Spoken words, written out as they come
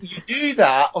you do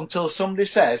that until somebody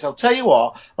says, I'll tell you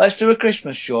what, let's do a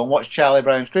Christmas show and watch Charlie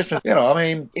Brown's Christmas.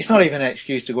 It's not even an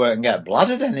excuse to go out and get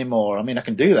bladdered anymore. I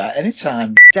can do that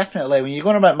anytime. Definitely, when you're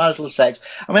going about marital sex,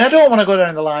 I don't want to go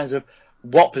down the lines of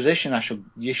what position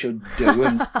you should do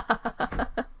and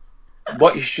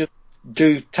what you should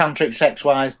do tantric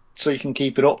sex-wise so you can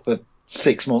keep it up for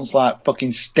 6 months like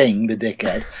fucking Sting, the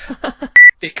dickhead.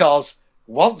 Because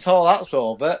once all that's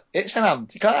over, it's an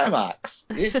anticlimax.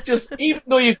 It's just, even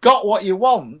though you've got what you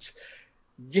want,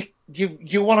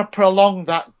 you want to prolong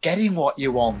that getting what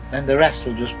you want, and the rest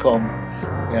will just come,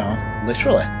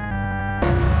 literally.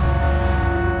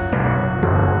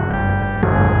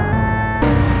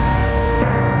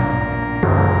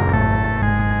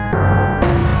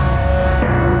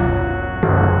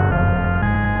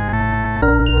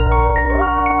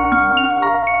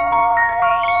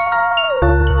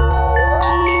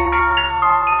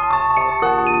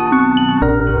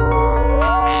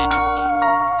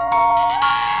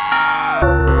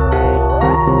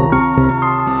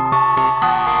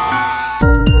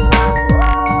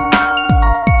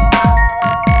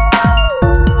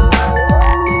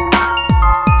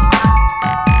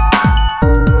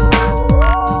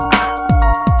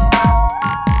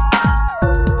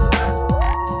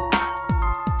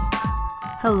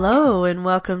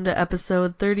 Welcome to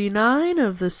episode 39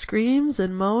 of the Screams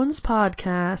and Moans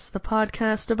podcast, the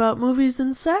podcast about movies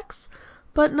and sex,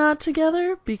 but not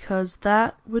together because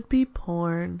that would be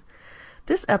porn.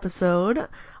 This episode,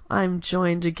 I'm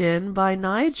joined again by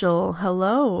Nigel.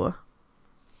 Hello.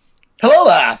 Hello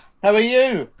there. How are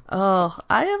you? Oh,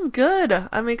 I am good.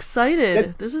 I'm excited.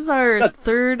 Good. This is our Good.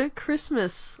 Third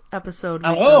Christmas episode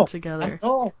we've done together.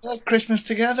 Third Christmas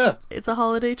together. It's a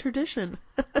holiday tradition.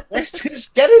 It's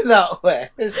getting that way.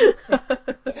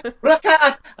 But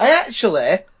I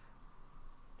actually,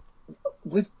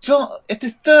 we've done it's the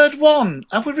third one.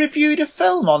 Have we reviewed a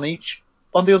film on the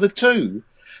other two?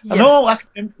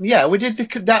 Yes. We did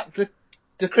the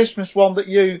Christmas one that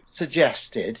you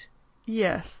suggested.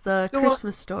 Yes, the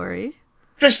Christmas Story.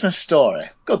 Christmas Story.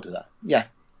 Good to that. Yeah.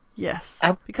 Yes,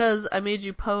 because I made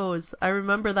you pose. I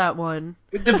remember that one.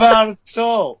 With the bar of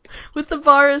soap. With the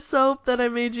bar of soap that I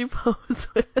made you pose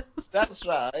with. That's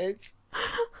right.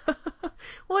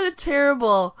 What a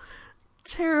terrible,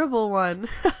 terrible one.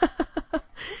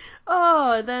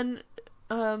 Oh, and then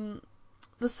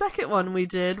the second one we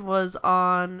did was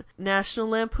on National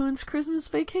Lampoon's Christmas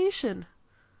Vacation.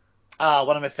 Ah,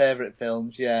 one of my favourite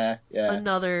films, yeah.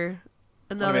 Another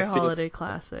holiday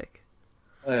classic.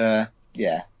 Yeah.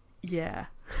 Yeah.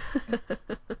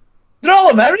 They're all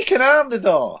American, aren't they,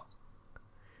 though?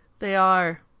 They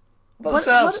are.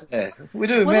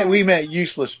 We make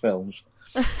useless films.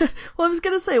 Well, I was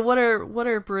gonna say, what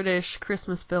are British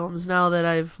Christmas films now that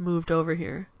I've moved over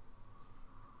here?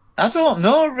 I don't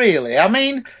know, really.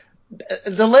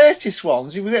 The latest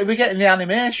ones, we're getting the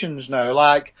animations now,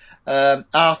 like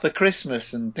Arthur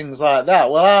Christmas and things like that.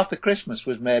 Well, Arthur Christmas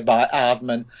was made by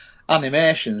Aardman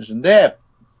Animations, and they're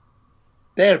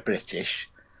British,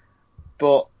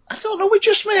 but I don't know. We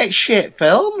just make shit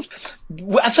films.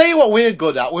 I tell you what, we're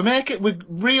good at. We're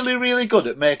really, really good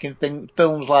at making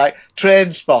films like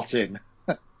Trainspotting.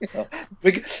 We're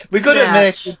good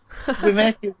at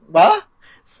making what?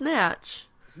 Snatch.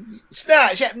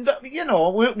 Yeah, but,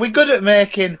 we're good at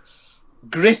making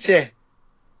gritty.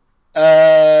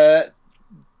 They're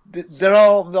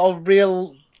all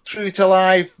real, true to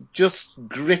life, just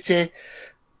gritty,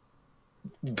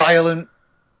 violent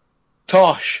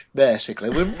tosh, basically.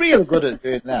 We're real good at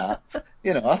doing that.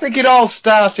 I think it all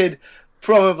started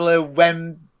probably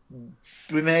when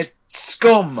we made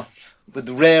Scum with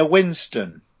Ray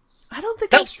Winston. I don't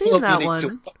think I've seen that one.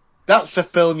 That's a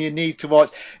film you need to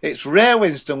watch. It's Ray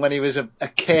Winston when he was a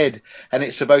kid, and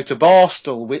it's about a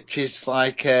borstal, which is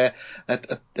like a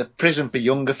prison for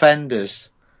young offenders.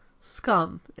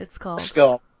 Scum, it's called.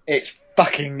 Scum. It's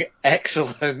fucking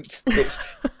excellent. It's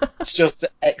just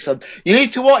excellent. You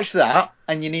need to watch that,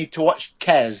 and you need to watch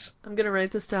Kes. I'm going to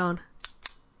write this down.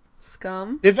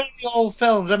 Scum. They're very old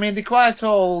films. They're quite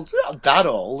old. Not that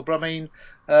old, but probably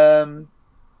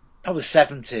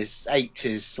 70s,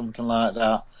 80s, something like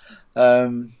that.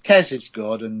 Kes is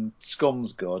good, and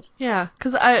Scum's good. Yeah,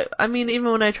 because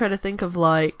even when I try to think of,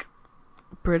 like,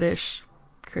 British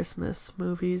Christmas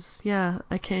movies, yeah,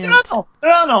 I can't.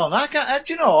 There are none. I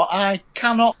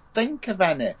cannot think of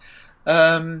any.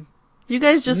 You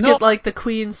guys just get, like, the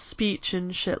Queen's speech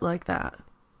and shit like that.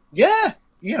 Yeah,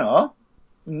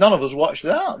 none of us watched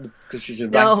that because she's a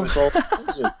rancorous old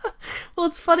person. Well,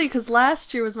 it's funny because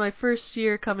last year was my first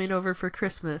year coming over for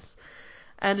Christmas,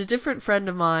 and a different friend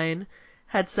of mine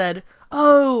had said,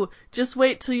 "Oh, just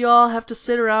wait till you all have to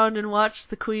sit around and watch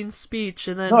the Queen's speech."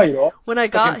 And No, then you don't. when I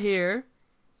got Fucking here,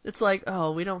 it's like,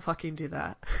 oh, we don't fucking do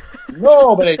that.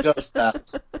 nobody does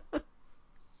that.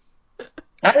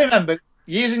 I remember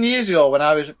years and years ago when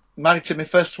I was married to my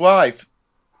first wife,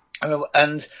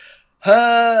 and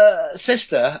her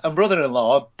sister and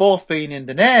brother-in-law had both been in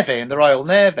the Navy, in the Royal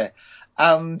Navy,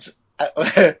 and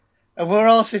and we were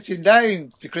all sitting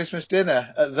down to Christmas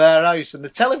dinner at their house, and the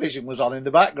television was on in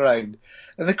the background,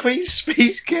 and the Queen's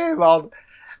speech came on,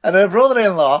 and her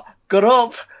brother-in-law got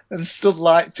up and stood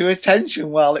like to attention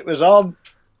while it was on.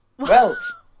 Well,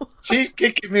 she's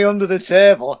kicking me under the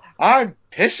table. I'm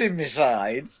pissing my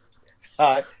sides.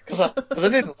 Because I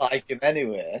didn't like him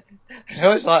anyway.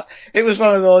 It was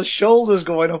one of those shoulders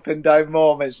going up and down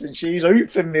moments, and she's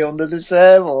hoofing me under the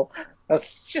table.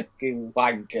 That's fucking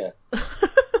wanker.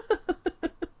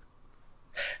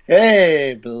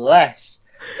 Hey, bless.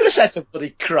 You're a set of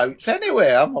bloody krauts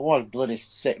anyway. I want to bloody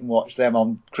sit and watch them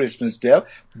on Christmas Day.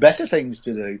 Better things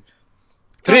to do.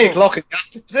 3 o'clock in the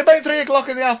afternoon. It's about 3 o'clock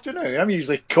in the afternoon. I'm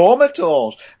usually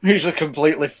comatose. I'm usually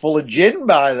completely full of gin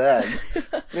by then.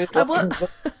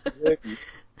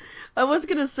 I was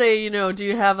gonna say, do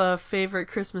you have a favorite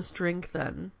Christmas drink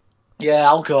then? Yeah,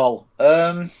 alcohol.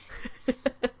 Favorite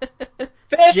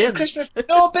Gin. Christmas?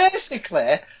 No,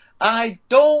 basically, I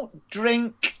don't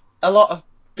drink a lot of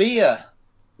beer.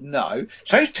 No.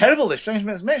 Sounds terrible, this. It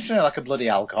makes me like a bloody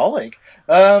alcoholic.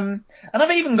 And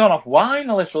I've even gone off wine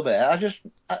a little bit.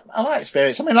 I like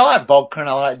spirits. I mean, I like vodka and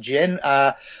I like gin,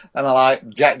 and I like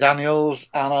Jack Daniels,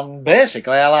 and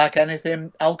basically I like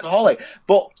anything alcoholic.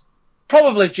 But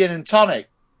probably gin and tonic,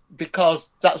 because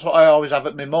that's what I always have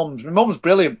at my mum's. My mum's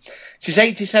brilliant. She's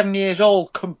 87 years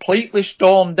old, completely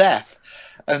stone deaf.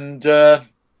 And I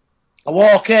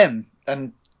walk in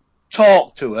and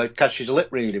talk to her because she's lip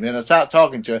reading me, and I start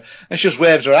talking to her, and she just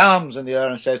waves her arms in the air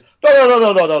and says,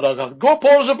 no, go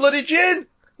pour us a bloody gin.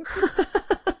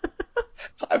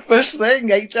 Like, first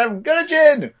thing, 87, get a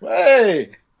gin,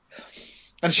 hey.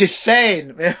 And she's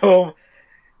saying,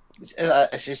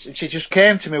 she just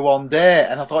came to me one day,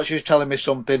 and I thought she was telling me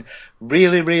something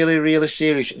really, really, really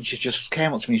serious, and she just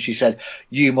came up to me and she said,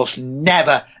 you must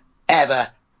never,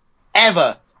 ever,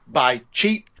 ever buy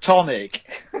cheap tonic.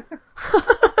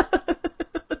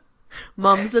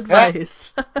 Mum's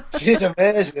advice. She's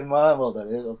amazing, my mother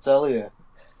is, I'll tell you.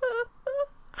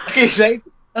 I say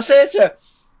to her,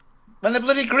 when the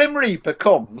bloody Grim Reaper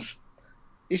comes,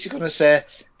 he's going to say,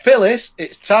 Phyllis,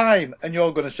 it's time. And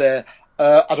you're going to say,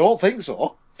 I don't think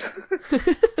so.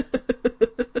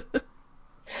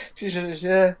 She's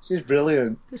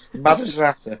brilliant. Mad as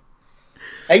Ratter.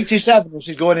 87,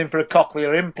 she's going in for a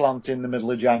cochlear implant in the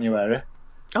middle of January.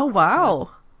 Oh,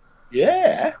 wow.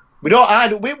 Yeah.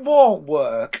 It won't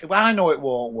work. I know it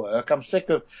won't work.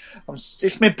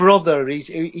 It's my brother.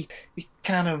 He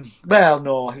kind of, well,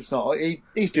 no, he's not.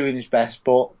 He's doing his best,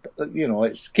 but,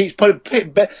 it keeps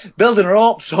building her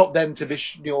hopes up then to be,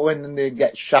 when they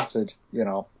get shattered,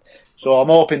 So I'm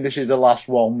hoping this is the last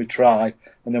one we try,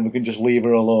 and then we can just leave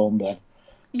her alone then.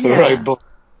 Yeah.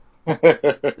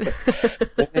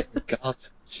 God,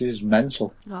 she's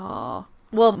mental. Aw.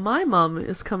 Well, my mum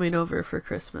is coming over for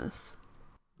Christmas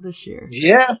this year.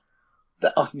 Yeah.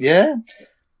 Yeah.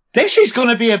 This is going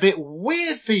to be a bit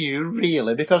weird for you,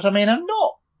 really, because, I'm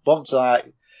not want to,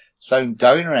 sound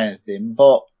down or anything,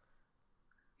 but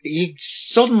you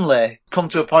suddenly come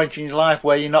to a point in your life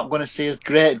where you're not going to see a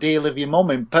great deal of your mum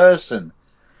in person.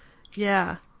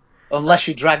 Yeah. Unless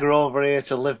you drag her over here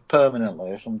to live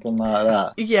permanently or something like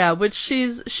that. Yeah, which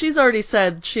she's already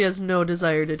said she has no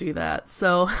desire to do that,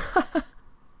 so.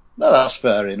 Well, that's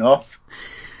fair enough.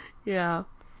 Yeah.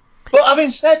 But having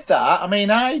said that,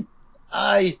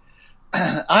 I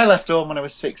left home when I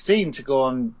was 16 to go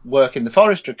and work in the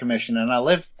Forestry Commission, and I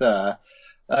lived there.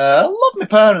 I loved my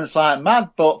parents like mad,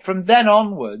 but from then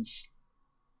onwards,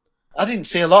 I didn't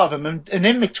see a lot of them. And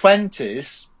in my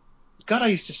 20s,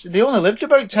 God, they only lived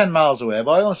about 10 miles away,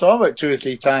 but I only saw them about 2 or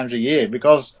 3 times a year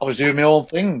because I was doing my own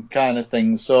thing kind of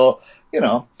thing. So,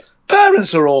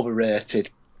 parents are overrated.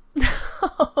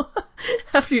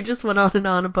 After you just went on and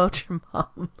on about your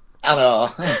mom. I know.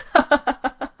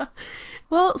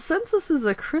 Well, since this is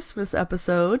a Christmas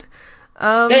episode,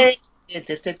 Go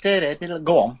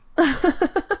on.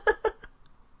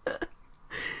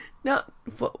 No,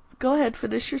 go ahead,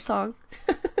 finish your song.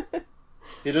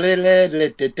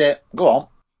 Go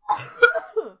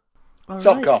on.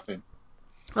 Stop coughing.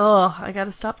 Oh, I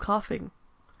gotta stop coughing.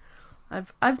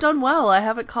 I've done well. I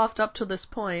haven't coughed up to this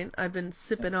point. I've been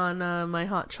sipping on my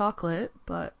hot chocolate,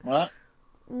 but What?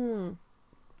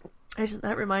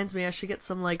 that reminds me, I should get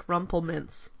some Rumple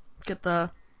Mints. get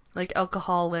the, like,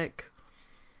 alcoholic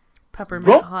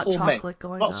peppermint hot Rumplemint. chocolate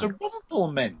going What's a on.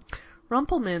 rumplemint?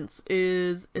 Rumplemint's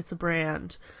it's a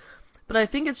brand, but I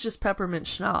think it's just peppermint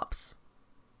schnapps.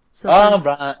 So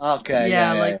Right. Okay.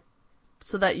 yeah, Yeah. like,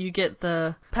 so that you get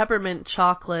the peppermint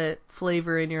chocolate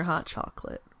flavor in your hot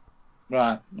chocolate.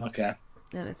 Right. Okay.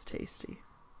 And it's tasty.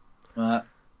 Right.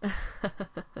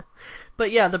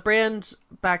 But yeah, the brand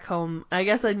back home, I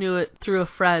guess I knew it through a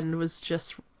friend, was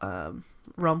just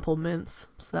Rumplemints.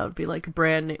 So that would be like a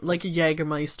brand name, like a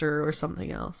Jägermeister or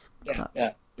something else. Yeah.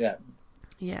 But, Yeah.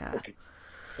 yeah. Okay.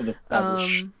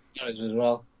 As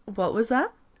well. What was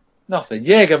that? Nothing.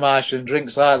 Jägermeister and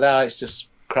drinks like that, it's just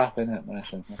crap, in it?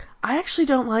 I actually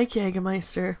don't like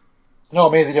Jägermeister. No,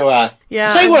 neither do I. Yeah,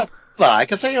 I'll tell you what I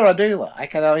like. I'll tell you what I do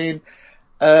like. And I mean,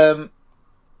 I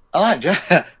like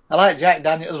Jack. I like Jack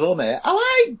Daniel's on it.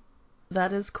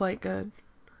 that is quite good.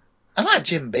 I like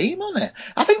Jim Beam on it.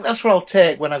 I think that's what I'll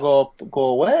take when I go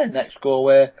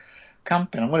away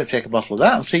camping. I'm going to take a bottle of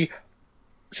that and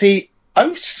see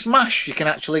how smash you can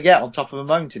actually get on top of a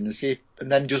mountain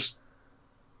and then just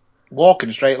walk in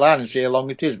a straight line and see how long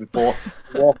it is before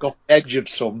you walk off the edge of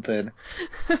something.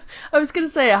 I was going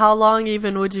to say, how long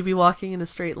even would you be walking in a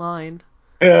straight line?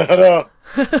 Yeah, I know.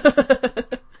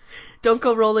 Don't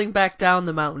go rolling back down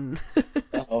the mountain.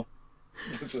 Uh-oh.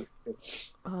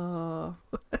 Oh.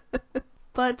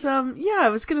 But, yeah, I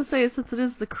was going to say, since it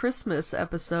is the Christmas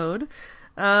episode,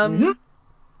 I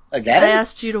Again?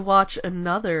 asked you to watch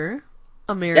another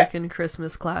American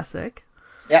Christmas classic.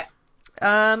 Yeah.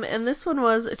 And this one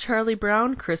was A Charlie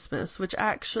Brown Christmas, which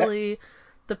actually,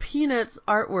 the Peanuts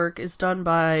artwork is done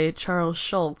by Charles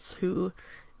Schultz, who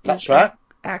That's is right.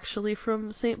 actually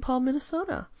from St. Paul,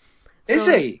 Minnesota. Is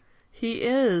So he? He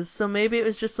is. So maybe it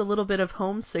was just a little bit of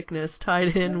homesickness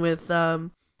tied in with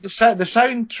The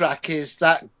soundtrack is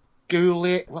that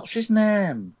what's his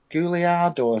name?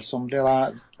 Giuliano or somebody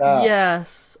like that.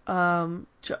 yes.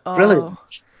 Brilliant.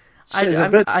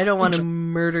 I don't want to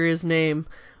murder his name,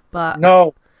 but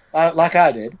No, like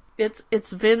I did.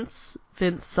 it's Vince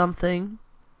something.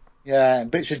 Yeah,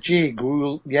 but it's a G,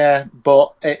 yeah,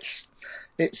 but it's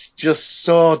just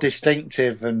so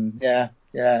distinctive and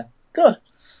yeah, good.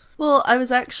 Well, I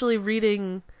was actually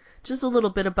reading just a little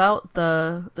bit about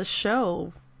the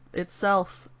show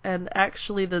itself, and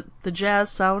actually the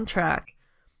jazz soundtrack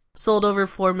sold over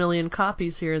 4 million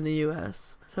copies here in the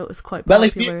U.S., so it was quite Well,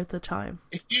 popular at the time.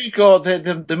 if you go,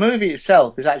 the movie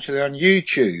itself is actually on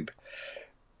YouTube,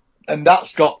 and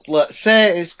that's got, let's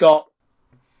say it's got,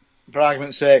 for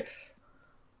argument's sake,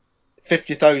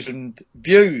 50,000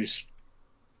 views.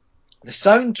 The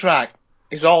soundtrack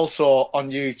is also on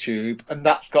YouTube, and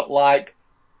that's got like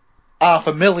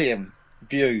 500,000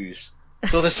 views.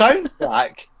 So the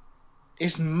soundtrack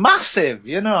is massive,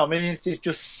 you know. I mean, it's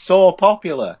just so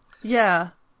popular. Yeah,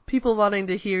 people wanting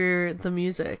to hear the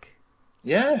music.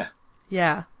 Yeah.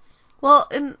 Yeah. Well,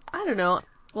 and I don't know.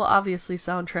 Well, obviously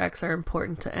soundtracks are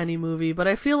important to any movie, but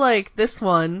I feel like this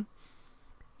one,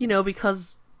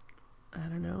 because, I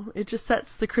don't know, it just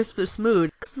sets the Christmas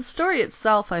mood. Because the story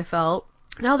itself, I felt,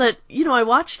 now that, I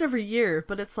watch it every year,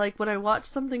 but it's like when I watch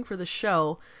something for the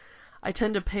show, I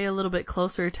tend to pay a little bit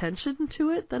closer attention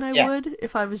to it than I would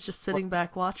if I was just sitting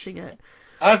back watching it.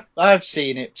 I've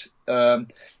seen it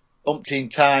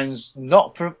umpteen times,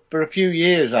 not for a few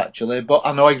years actually, but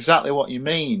I know exactly what you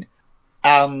mean.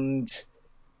 And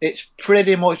it's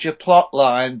pretty much a plot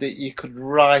line that you could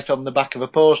write on the back of a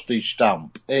postage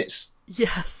stamp.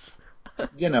 Yes.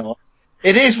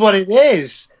 It is what it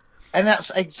is. And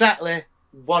that's exactly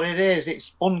what it is.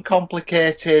 It's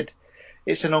uncomplicated.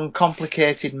 It's an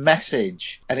uncomplicated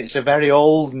message. And it's a very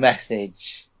old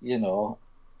message,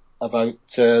 about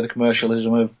the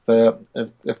commercialism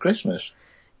of Christmas.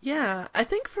 Yeah, I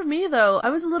think for me, though, I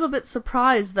was a little bit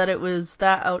surprised that it was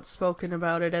that outspoken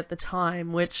about it at the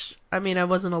time, which, I mean, I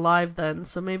wasn't alive then,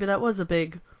 so maybe that was a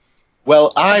big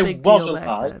was deal back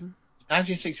alive. then.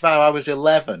 1965, I was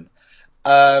 11.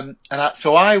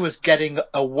 So I was getting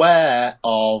aware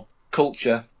of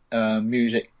culture,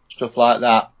 music, stuff like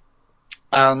that.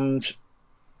 And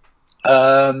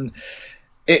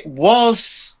it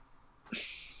was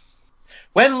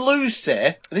when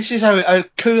Lucy, this is how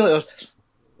cool it was.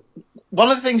 One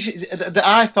of the things that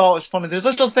I thought was funny, there's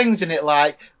little things in it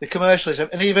like the commercialism,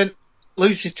 and even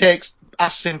Lucy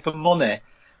asks him for money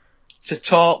to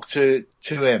talk to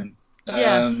him.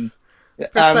 Yes, for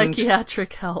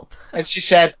psychiatric help. And she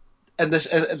said, and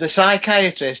the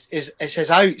psychiatrist it says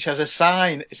out. She has a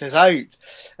sign. It says out,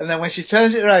 and then when she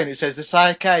turns it around, it says the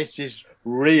psychiatrist is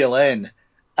real in.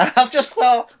 And I just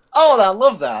thought, oh, I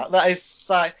love that. That is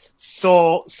like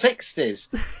so 60s.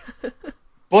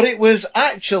 But it was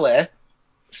actually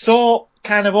so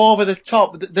kind of over the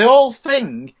top. The whole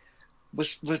thing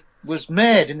was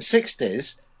made in the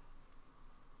 60s.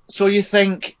 So you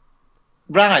think,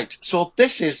 right, so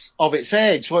this is of its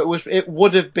age. So it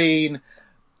would have been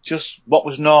just what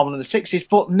was normal in the 60s.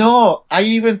 But no, I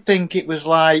even think it was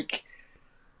like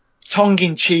tongue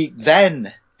in cheek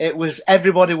then. It was,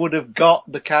 everybody would have got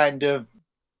the kind of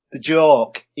the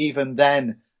joke even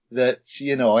then that,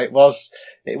 you know, it was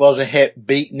a hip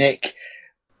beatnik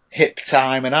hip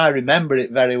time, and I remember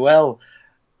it very well.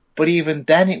 But even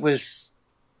then it was,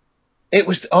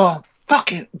 oh,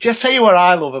 fucking, just tell you what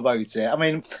I love about it. I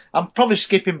mean, I'm probably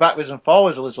skipping backwards and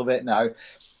forwards a little bit now.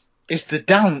 It's the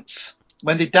dance,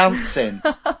 when they dance in.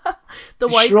 The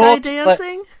white guy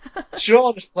dancing?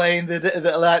 Schroeder's playing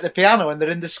like the piano and they're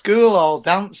in the school all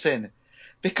dancing.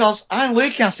 Because I'm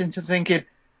looking at it and thinking,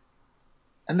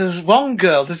 and there's one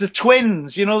girl, there's the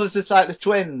twins, you know, there's just like the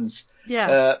twins.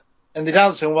 Yeah. And they're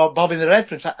dancing while bobbing their head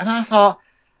for a second. And I thought,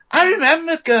 I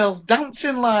remember girls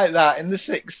dancing like that in the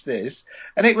 60s.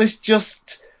 And it was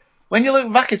just, when you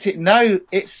look back at it now,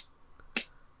 it's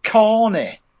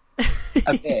corny.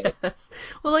 A bit. Yes.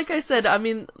 Well, like I said, I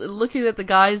mean, looking at the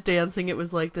guys dancing, it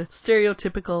was like the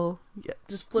stereotypical,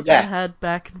 just flipping the head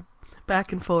back and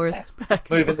forth, back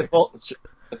and moving forth. the foot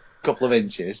a couple of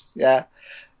inches. Yeah,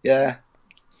 yeah.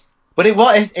 But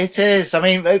it is. I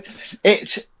mean,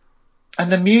 it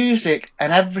and the music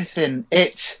and everything.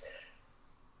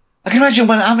 I can imagine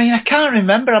I can't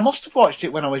remember. I must have watched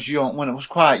it when I was young, when I was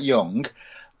quite young.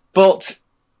 But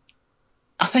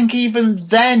I think even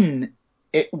then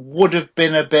it would have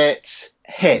been a bit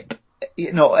hip.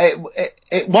 You know,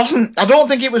 it wasn't. I don't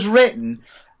think it was written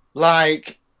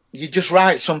like you just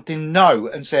write something now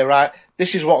and say, right,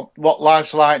 this is what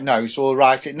life's like now, so we'll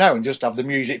write it now and just have the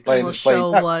music playing. And we'll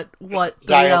show what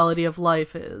the reality of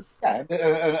life is. Yeah,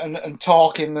 and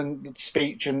talking and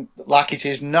speech and like it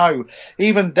is now.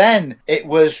 Even then, it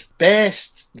was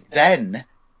based then.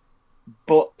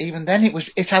 But even then,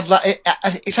 it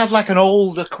had like an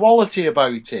older quality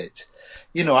about it.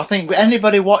 You know, I think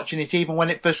anybody watching it, even when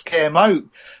it first came out,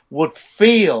 would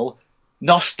feel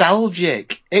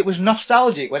nostalgic. It was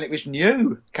nostalgic when it was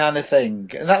new, kind of thing,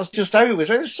 and that's just how it was.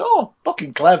 It was so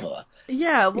fucking clever.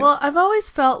 Yeah, well, I've always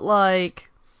felt like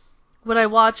when I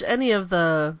watch any of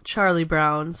the Charlie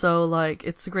Brown, so like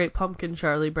It's the Great Pumpkin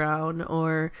Charlie Brown,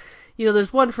 or, you know,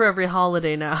 there's one for every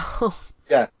holiday now.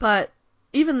 Yeah. But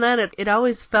even then, it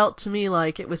always felt to me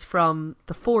like it was from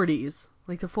the 40s,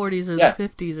 like the 40s or the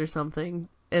 50s or something.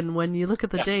 And when you look at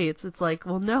the dates, it's like,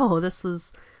 well, no, this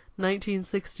was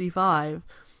 1965,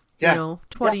 you know,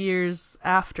 20 years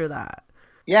after that.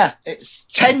 Yeah, it's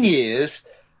 10 years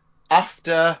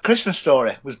after Christmas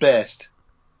Story was based,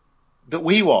 that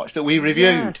we watched, that we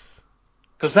reviewed. Yes.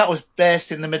 Because that was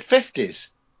based in the mid-50s.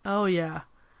 Oh, yeah.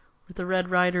 With the Red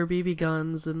Ryder BB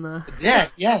guns and the... Yeah.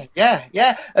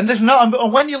 And there's not...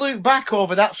 And when you look back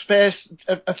over that space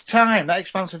of time, that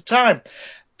expanse of time,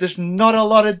 there's not a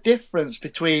lot of difference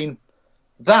between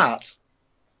that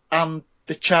and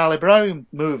the Charlie Brown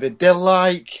movie. They're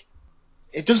like...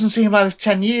 It doesn't seem like there's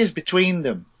 10 years between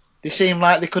them. They seem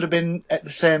like they could have been at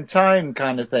the same time,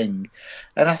 kind of thing.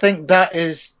 And I think that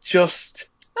is just...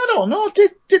 I don't know.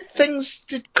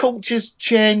 Did cultures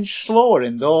change slower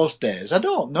in those days? I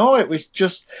don't know. It was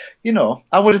just, you know,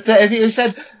 I would have thought if you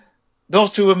said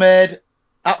those two were made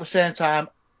at the same time,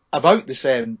 about the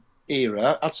same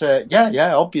era, I'd say,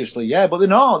 yeah, obviously, yeah. But they're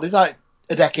not. They're like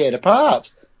a decade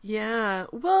apart. Yeah.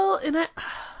 Well, and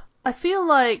I feel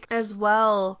like as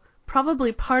well,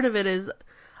 probably part of it is,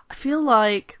 I feel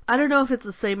like, I don't know if it's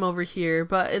the same over here,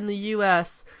 but in the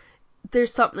US,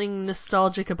 there's something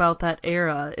nostalgic about that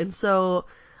era, and so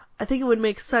I think it would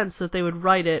make sense that they would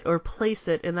write it or place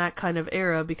it in that kind of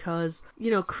era because,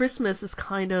 you know, Christmas is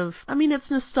kind of, I mean,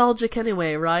 it's nostalgic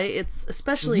anyway, right? It's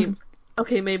especially,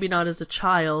 okay, maybe not as a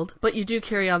child, but you do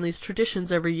carry on these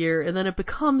traditions every year, and then it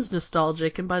becomes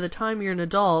nostalgic, and by the time you're an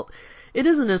adult, it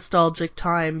is a nostalgic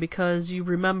time because you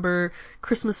remember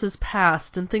Christmases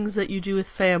past and things that you do with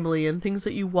family and things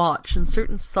that you watch and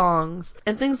certain songs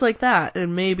and things like that.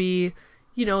 And maybe,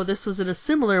 you know, this was in a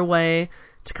similar way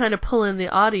to kind of pull in the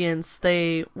audience.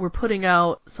 They were putting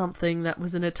out something that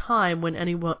was in a time when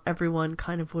everyone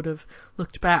kind of would have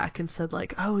looked back and said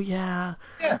like, oh yeah,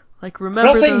 like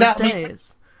remember those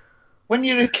days. When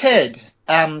you're a kid,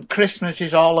 Christmas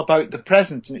is all about the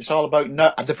present, and it's all about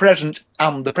the present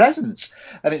and the presents,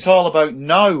 and it's all about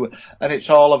now, and it's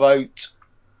all about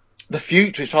the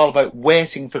future. It's all about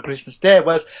waiting for Christmas Day.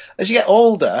 Whereas as you get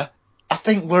older, I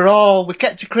think we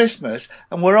get to Christmas,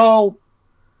 and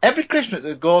every Christmas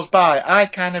that goes by, I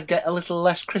kind of get a little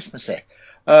less Christmassy.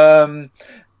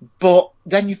 But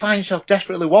then you find yourself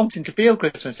desperately wanting to feel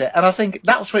Christmassy. And I think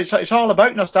that's what it's all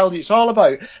about, nostalgia. It's all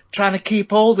about trying to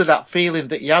keep hold of that feeling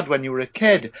that you had when you were a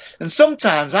kid. And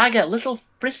sometimes I get little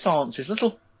frissons,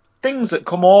 little things that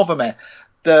come over me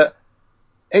that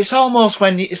it's almost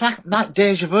it's like that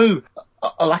deja vu,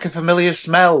 or like a familiar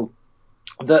smell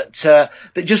that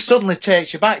just suddenly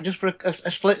takes you back just for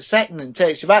a split second and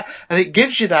takes you back. And it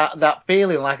gives you that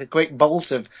feeling, like a quick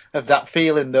bolt of that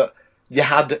feeling that you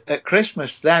had at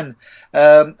Christmas then.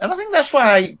 And I think that's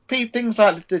why things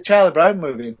like the Charlie Brown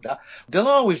movie, they'll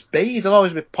always be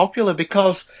popular,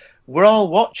 because we're all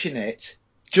watching it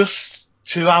just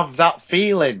to have that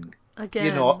feeling,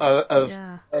 Again.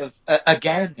 of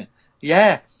again.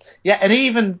 Yeah. Yeah.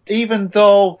 And even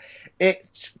though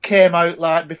it came out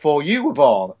like before you were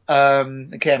born,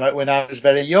 it came out when I was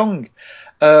very young,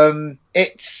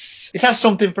 it has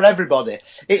something for everybody.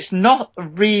 It's not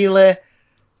really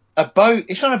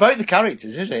it's not about the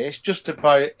characters, is it? It's just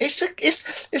about, it's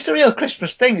the real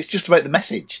Christmas thing. It's just about the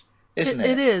message, isn't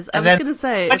it? It is. And I was going to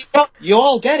say, you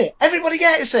all get it. Everybody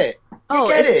gets it. You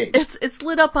get it. It's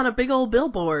lit up on a big old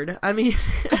billboard. I mean,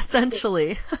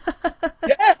 essentially.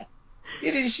 Yeah.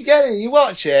 You get it, you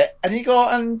watch it, and you go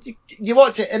and you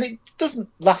watch it, and it doesn't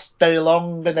last very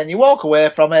long, and then you walk away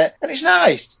from it, and it's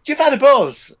nice. You've had a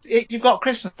buzz. You've got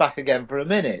Christmas back again for a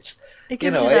minute. It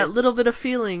gives you that little bit of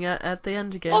feeling at the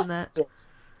end again, that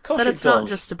it's not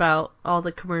just about all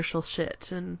the commercial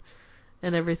shit and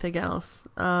everything else.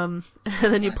 And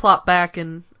then you plop back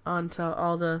onto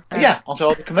all the... onto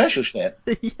all the commercial shit.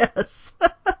 Yes.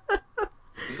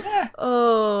 Yeah.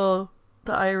 Oh...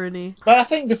 the irony. But I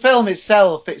think the film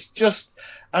itself, it's just,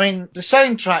 I mean, the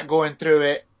soundtrack going through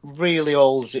it really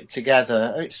holds it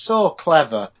together. It's so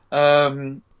clever.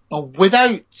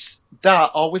 Without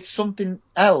that, or with something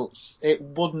else, it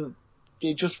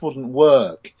just wouldn't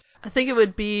work. I think it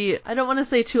would be, I don't want to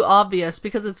say too obvious,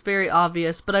 because it's very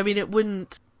obvious, but I mean, it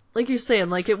wouldn't, like you're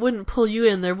saying, like, it wouldn't pull you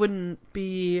in. There wouldn't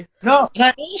be... No, and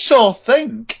I also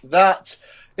think that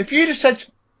if you'd have said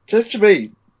to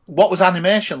me, what was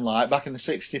animation like back in the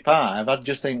 65, I'd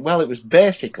just think, well, it was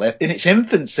basically in its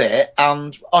infancy,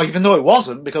 even though it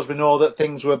wasn't, because we know that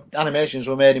animations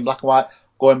were made in black and white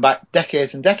going back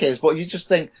decades and decades, but you just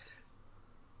think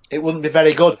it wouldn't be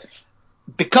very good.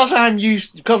 Because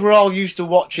we're all used to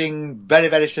watching very,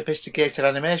 very sophisticated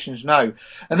animations now,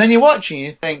 and then you're watching,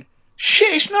 you think,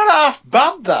 shit, it's not half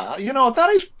bad, that. That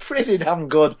is pretty damn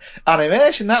good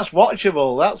animation. That's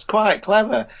watchable. That's quite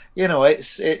clever.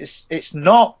 It's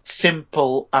not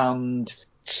simple and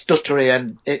stuttery,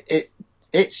 and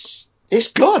it's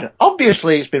good.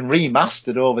 Obviously, it's been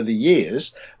remastered over the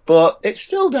years, but it's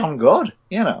still damn good.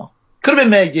 Could have been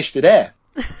made yesterday.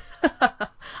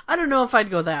 I don't know if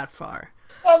I'd go that far.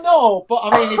 Well, no, but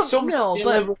I mean, if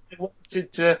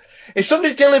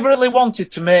somebody deliberately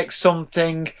wanted to make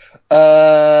something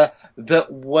that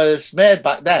was made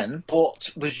back then,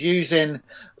 but was using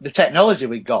the technology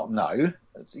we got now,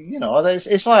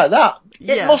 it's like that.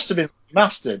 It must have been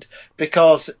remastered,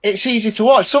 because it's easy to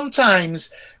watch. Sometimes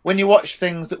when you watch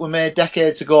things that were made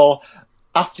decades ago,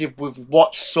 after we've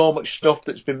watched so much stuff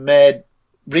that's been made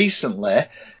recently,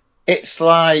 it's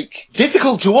like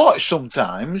difficult to watch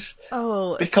sometimes.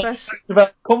 Oh, because it's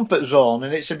about comfort zone,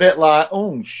 and it's a bit like,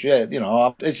 oh shit,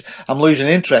 I'm losing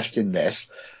interest in this,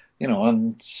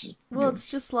 it's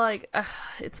just like,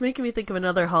 it's making me think of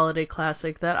another holiday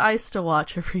classic that I still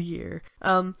watch every year.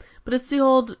 But it's the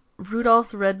old Rudolph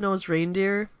the Red-Nosed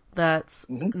Reindeer that's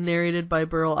narrated by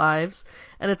Burl Ives,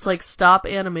 and it's like stop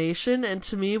animation, and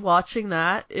to me, watching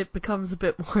that, it becomes a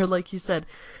bit more, like you said,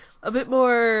 a bit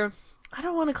more, I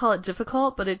don't want to call it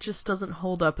difficult, but it just doesn't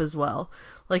hold up as well.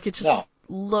 Like, it just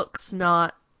looks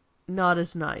not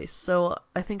as nice. So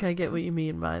I think I get what you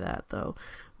mean by that, though,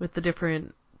 with the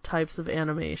different types of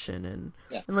animation, and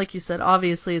like you said,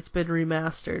 obviously it's been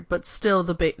remastered, but still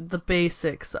the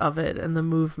basics of it and the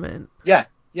movement. Yeah.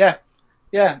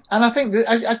 And I think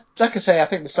that, like I say, I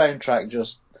think the soundtrack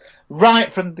just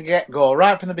right from the get-go,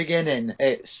 right from the beginning,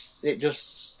 the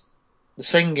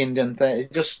singing and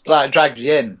it just like drags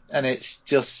you in, and it's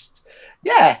just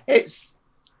it's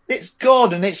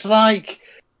good, and it's like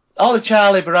all the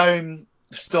Charlie Brown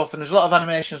stuff, and there's a lot of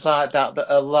animations like that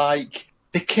are like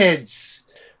the kids,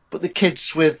 but the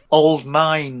kids with old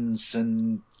minds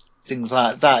and things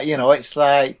like that. It's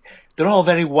like they're all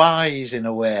very wise in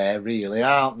a way, really,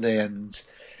 aren't they? And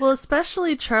well,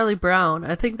 especially Charlie Brown.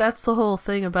 I think that's the whole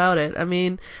thing about it. I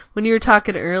mean, when you were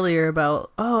talking earlier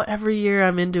about, every year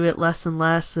I'm into it less and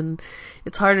less, and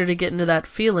it's harder to get into that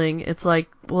feeling, it's like,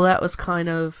 well, that was kind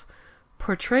of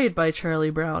portrayed by Charlie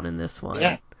Brown in this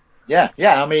one.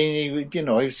 Yeah. I mean,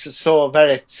 he's so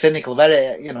very cynical,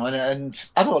 very, and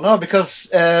I don't know because,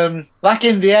 like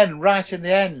in the end, right in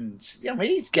the end, I mean,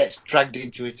 he gets dragged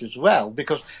into it as well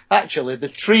because actually the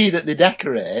tree that they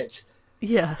decorate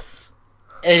Yes.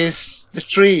 is the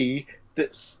tree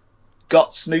that's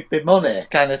got Snoopy money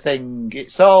kind of thing.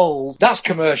 That's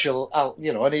commercial,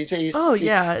 and Oh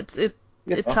yeah, it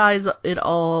know, ties it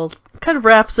all, kind of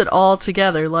wraps it all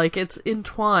together, like it's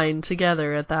entwined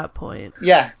together at that point.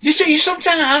 yeah. You see,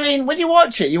 sometimes, I mean, when you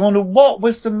watch it, you wonder what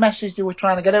was the message they were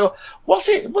trying to get out. Was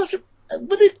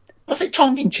it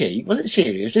tongue in cheek? Was it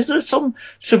serious? Is there some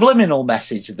subliminal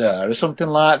message there or something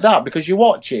like that? Because you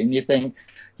watch it and you think,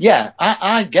 yeah,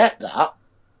 I get that.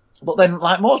 But then,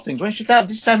 like most things, when you start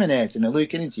disseminating and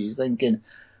looking into it, you're thinking,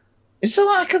 is there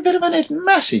like a bit of a hidden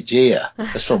message here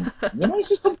or something?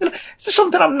 Is there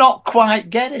something I'm not quite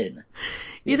getting?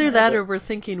 Either that or we're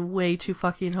thinking way too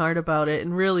fucking hard about it,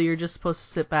 and really you're just supposed to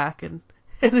sit back and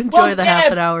enjoy the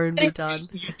half an hour and be done.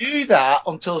 You do that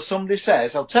until somebody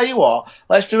says, I'll tell you what,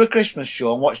 let's do a Christmas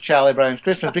show and watch Charlie Brown's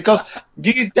Christmas. Because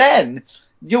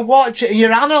you watch it and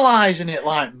you're analysing it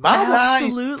like mad.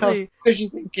 Absolutely. Because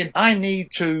you're thinking, I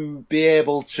need to be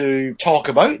able to talk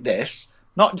about this,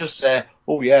 not just say,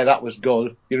 oh yeah, that was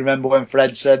good. You remember when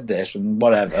Fred said this and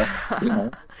whatever.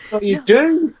 So you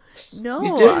do. No,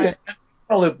 You do.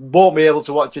 Probably won't be able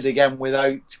to watch it again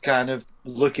without kind of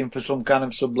looking for some kind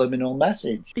of subliminal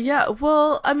message. Yeah,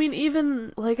 well, I mean,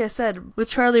 even, like I said, with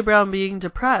Charlie Brown being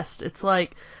depressed, it's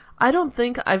like, I don't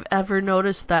think I've ever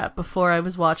noticed that before I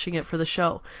was watching it for the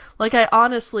show. Like, I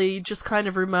honestly just kind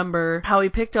of remember how he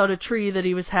picked out a tree that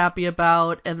he was happy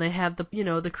about, and they had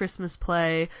the Christmas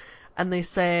play, and they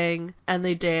sang, and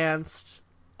they danced,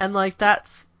 and, like,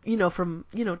 that's, from,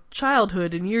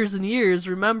 childhood and years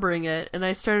remembering it, and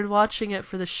I started watching it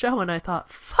for the show, and I thought,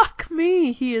 fuck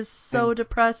me, he is so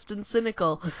depressed and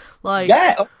cynical. Like,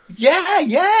 yeah.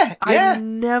 I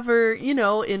never,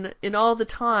 in all the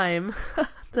time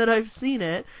that I've seen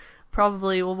it,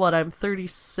 probably, well, I'm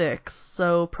 36,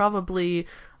 so probably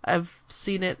I've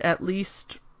seen it at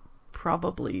least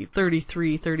probably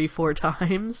 33, 34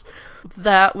 times.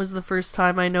 That was the first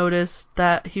time I noticed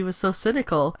that he was so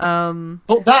cynical.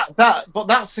 But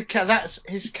that's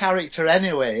his character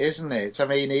anyway, isn't it? I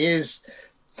mean,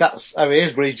 that's how he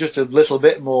is, but he's just a little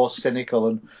bit more cynical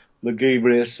and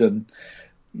lugubrious, and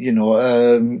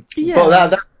Yeah. But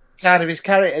that's kind of his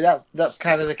character. That's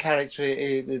kind of the character.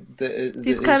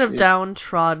 He's kind of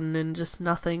downtrodden and just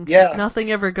nothing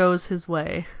ever goes his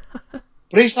way.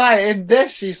 But he's like in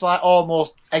this, he's like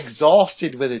almost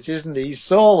exhausted with it, isn't he?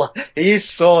 He is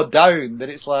so down that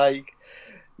it's like,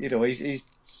 he's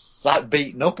like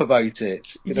beaten up about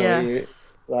it.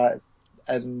 Yes.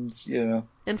 And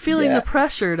feeling the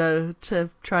pressure to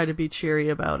try to be cheery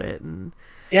about it, and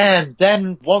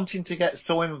then wanting to get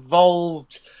so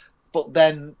involved, but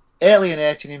then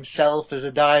alienating himself as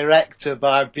a director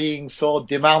by being so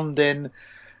demanding.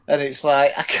 And it's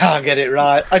like, I can't get it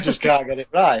right. I just can't get it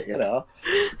right,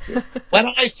 When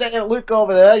I say, look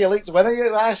over there,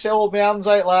 I say, hold my hands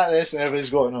out like this, and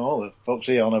everybody's going, oh, what the fuck's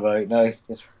he on about now?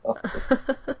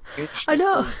 I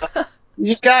know. You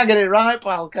just can't get it right,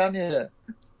 pal, can you?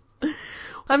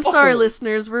 I'm sorry,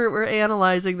 listeners. We're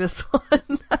analyzing this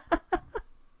one.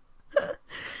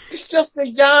 It's just a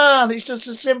yarn. It's just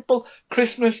a simple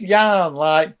Christmas yarn.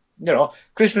 Like,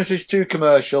 Christmas is too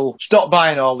commercial. Stop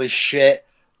buying all this shit.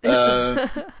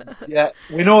 Yeah,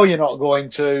 we know you're not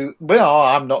going to. Well,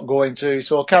 I'm not going to,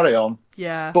 so carry on.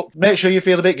 Yeah. But make sure you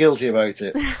feel a bit guilty about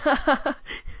it.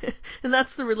 And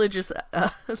that's the religious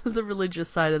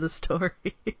side of the story.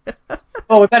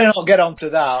 Well, we better not get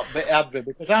onto that bit,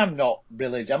 because I'm not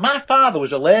religious. My father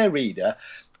was a lay reader,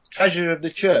 treasurer of the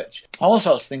church, all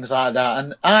sorts of things like that,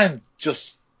 and I'm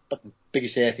just the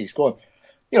biggest atheist going.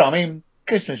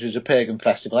 Christmas is a pagan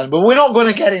festival, but we're not going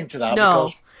to get into that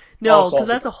because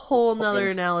that's a whole nother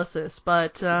analysis.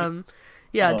 But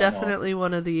definitely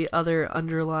one of the other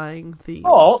underlying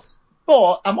themes.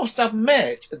 But I must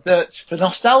admit that for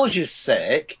nostalgia's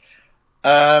sake,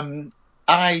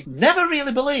 I never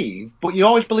really believe, but you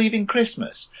always believe in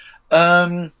Christmas.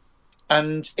 And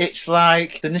it's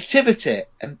like the nativity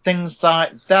and things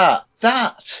like that.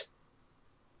 That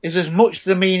is as much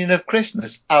the meaning of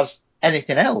Christmas as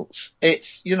anything else.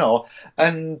 It's,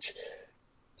 and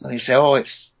they say, oh,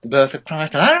 it's the birth of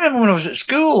Christ. And I remember when I was at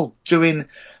school doing,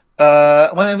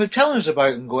 when they were telling us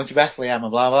about them going to Bethlehem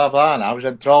and blah, blah, blah, and I was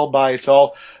enthralled by it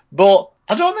all. But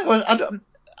I don't think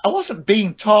I wasn't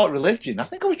being taught religion. I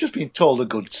think I was just being told a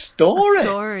good story. A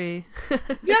story.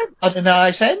 Yeah, had a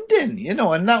nice ending,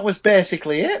 and that was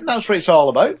basically it. And that's what it's all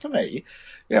about for me.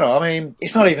 You know, I mean,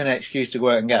 it's not even an excuse to go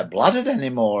out and get bladdered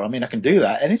anymore. I mean, I can do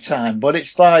that anytime, but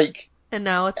it's like... And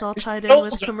now it's all tied in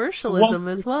with commercialism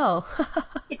as well.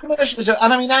 Commercialism,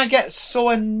 and I mean, I get so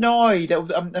annoyed.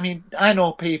 I mean, I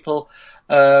know people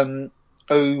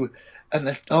who... And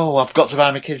I've got to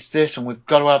buy my kids this, and we've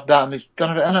got to have that, and it's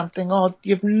got to, and I'm thinking, oh,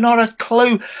 you've not a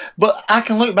clue. But I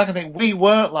can look back and think, we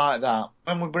weren't like that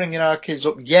when we're bringing our kids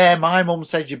up. Yeah, my mum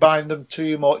said you're buying them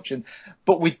too much,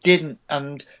 but we didn't.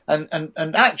 And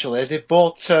actually, they've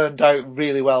both turned out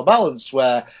really well balanced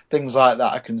where things like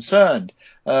that are concerned.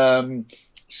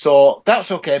 So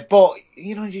that's okay. But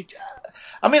you know,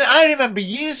 I mean, I remember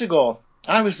years ago,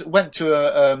 I went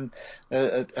to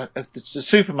a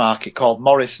supermarket called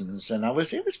Morrison's, and it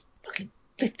was fucking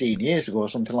 15 years ago or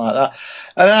something like that.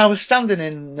 And I was standing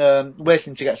in,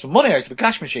 waiting to get some money out of a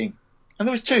cash machine. And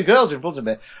there was two girls in front of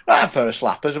me, right, a pair of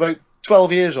slappers, about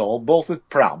 12 years old, both with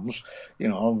prams, you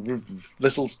know,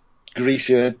 little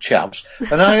greasy chaps.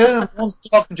 And I heard one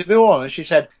talking to the one, and she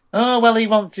said, oh, well, he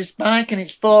wants his bike and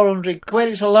it's 400 quid.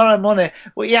 It's a lot of money.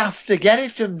 But you have to get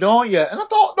it him, don't you? And I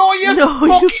thought, no,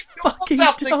 you fucking don't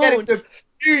have to get it him.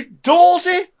 You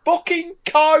dorsey fucking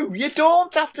cow. You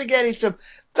don't have to get it him.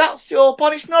 That's the whole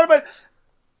point. It's not about...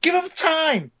 Give him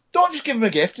time. Don't just give him a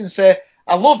gift and say,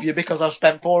 I love you because I've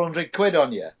spent 400 quid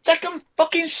on you. Take him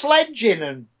fucking sledging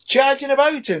and charging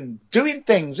about and doing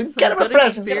things and get him a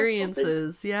present.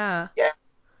 Experiences, yeah. Yeah.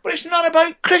 But it's not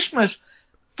about Christmas.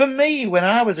 For me, when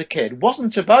I was a kid, it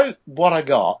wasn't about what I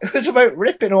got. It was about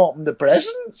ripping open the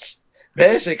presents,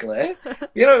 basically.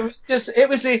 You know, it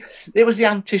was the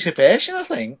anticipation, I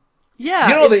think. Yeah,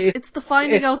 you know, it's the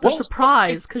finding out the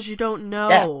surprise because you don't know.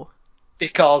 Yeah,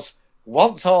 because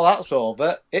once all that's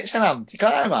over, it's an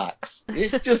anticlimax.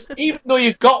 It's just, even though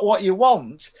you've got what you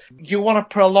want to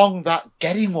prolong that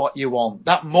getting what you want,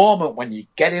 that moment when you're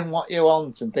getting what you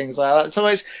want and things like that. So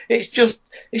it's just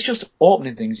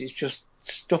opening things. It's just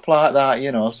stuff like that,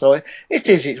 you know. So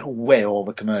it's way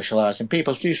over commercialised, and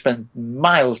people do spend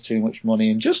miles too much money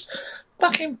and just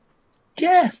fucking,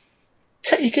 yeah.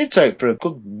 Take your kids out for a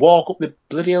good walk up the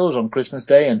bloody hills on Christmas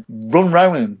Day and run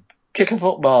round and kick a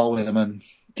football with them and,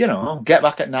 you know, get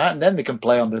back at night and then they can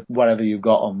play on the whatever you've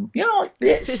got on. You know,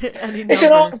 it's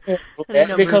an awful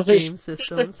because game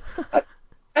systems.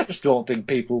 I just don't think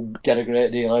people get a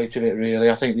great deal out of it,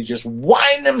 really. I think they just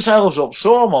wind themselves up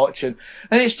so much, and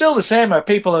it's still the same.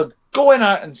 People are going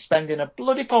out and spending a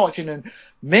bloody fortune and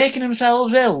making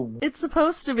themselves ill. It's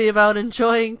supposed to be about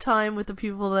enjoying time with the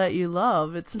people that you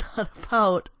love. It's not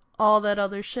about all that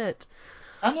other shit.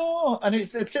 I know, and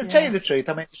to tell you the truth,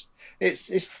 I mean,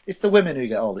 it's the women who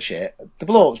get all the shit. The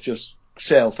blokes just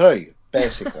sail through,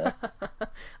 basically.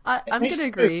 I'm going to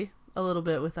agree a little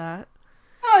bit with that.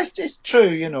 No, it's true,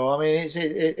 you know. I mean,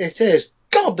 it is.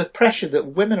 God, the pressure that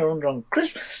women are under on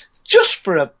Christmas, just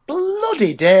for a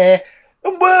bloody day.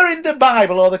 And where in the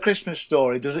Bible or the Christmas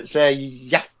story does it say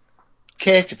you have to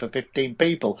cater for 15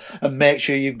 people and make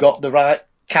sure you've got the right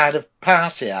kind of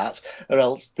party at, or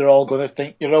else they're all going to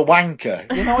think you're a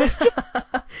wanker? You know, it's just...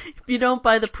 If you don't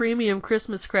buy the premium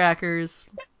Christmas crackers.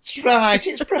 That's right.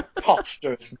 It's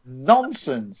preposterous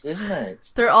nonsense, isn't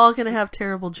it? They're all going to have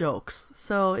terrible jokes,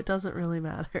 so it doesn't really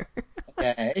matter.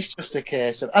 Yeah, it's just a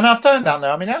case of... And I've found that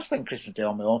now. I mean, I spend Christmas Day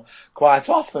on my own quite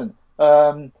often.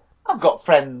 I've got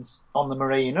friends on the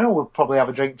marina. We'll probably have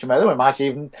a drink together. We might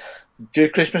even do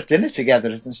Christmas dinner together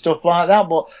and stuff like that.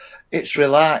 But it's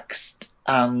relaxed,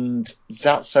 and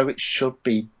that's how it should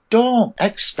be. Don't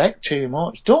expect too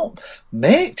much. Don't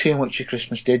make too much your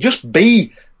Christmas Day. Just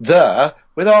be there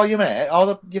with all your mates,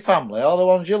 your family, all the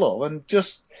ones you love, and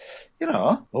just, you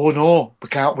know, oh no, we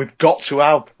can't. You've got to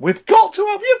have. Got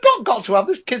to have.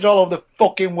 There's kids all over the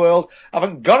fucking world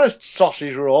haven't got a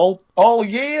sausage roll all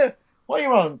year. What are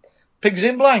you on? Pigs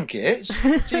in blankets?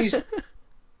 Jeez.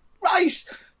 Christ.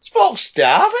 It's folks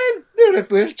starving.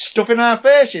 We're stuffing our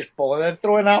faces full and then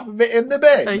throwing half of it in the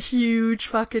bin. A huge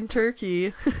fucking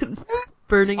turkey.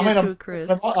 Burning it to a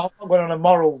crisp. I'm not going on a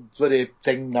moral bloody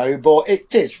thing now, but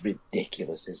it is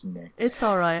ridiculous, isn't it? It's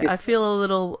alright. I feel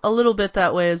a little bit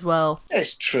that way as well.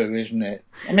 It's true, isn't it?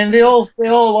 I mean, the whole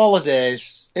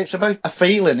holidays, it's about a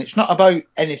feeling. It's not about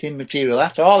anything material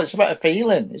at all. It's about a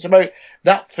feeling. It's about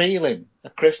that feeling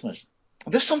of Christmas.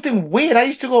 There's something weird. I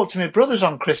used to go up to my brother's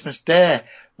on Christmas Day,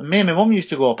 and me and my mum used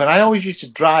to go up, and I always used to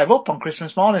drive up on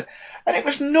Christmas morning, and it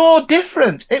was no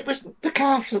different. It was the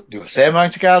cars, there were the same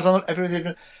amount of cars on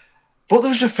everything, but there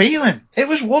was a feeling. It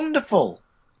was wonderful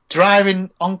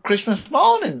driving on Christmas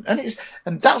morning,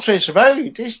 and that's what it's about.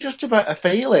 It's just about a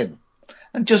feeling,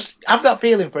 and just have that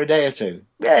feeling for a day or two.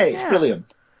 Yeah, it's brilliant.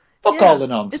 Fuck all the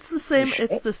nonsense. It's the same.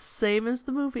 It's the same as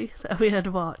the movie that we had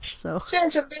to watch. So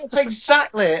That's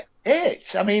exactly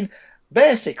it. I mean,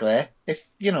 basically,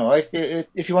 if you want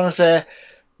to say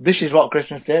this is what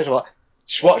Christmas Day is about,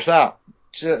 just watch that.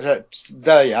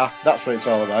 There you are. That's what it's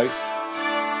all about.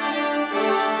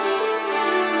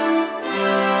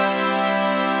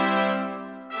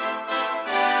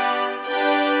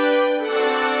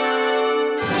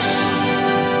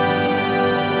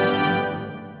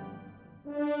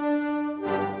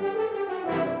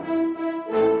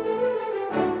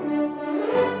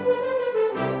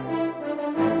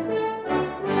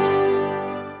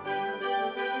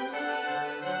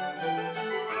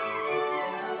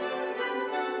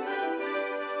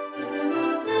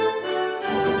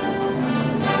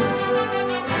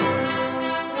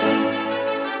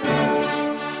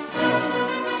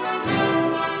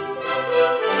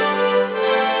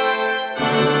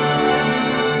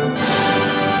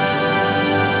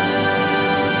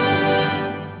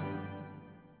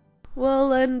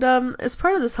 well, and as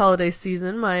part of this holiday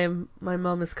season, my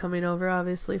mom is coming over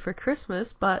obviously for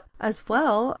Christmas, but as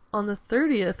well on the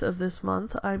 30th of this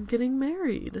month, I'm getting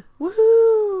married.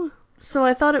 Woohoo! So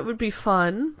I thought it would be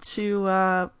fun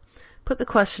to put the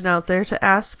question out there to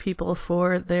ask people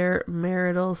for their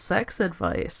marital sex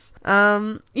advice.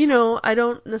 I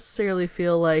don't necessarily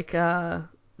feel like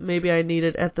maybe I need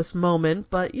it at this moment,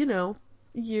 but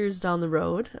years down the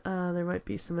road, there might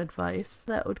be some advice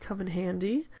that would come in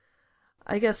handy.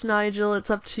 I guess, Nigel,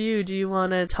 it's up to you. Do you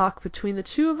want to talk between the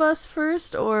two of us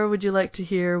first, or would you like to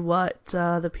hear what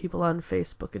the people on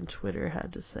Facebook and Twitter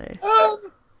had to say?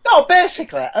 No,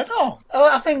 basically, no.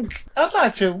 I think I'd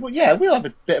like to. Yeah, we'll have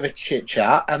a bit of a chit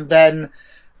chat, and then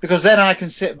because then I can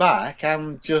sit back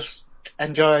and just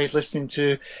enjoy listening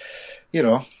to,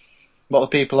 what the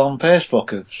people on Facebook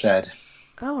have said.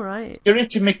 All right. You're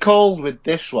hitting me cold with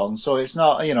this one, so it's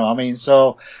not,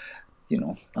 so.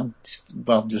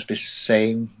 I'll just be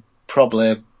saying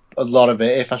probably a lot of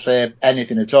it, if I say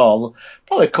anything at all,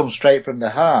 probably comes straight from the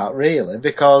heart, really,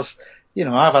 because,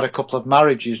 I've had a couple of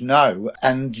marriages now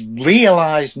and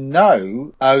realise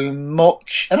now how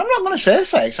much, and I'm not going to say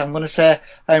sex, I'm going to say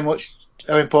how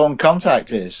important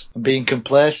contact is, and being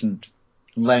complacent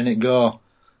and letting it go,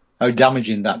 how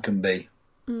damaging that can be.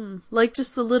 Like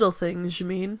just the little things, you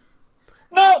mean?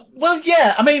 No, well,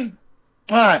 yeah, I mean,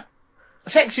 right.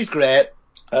 Sex is great.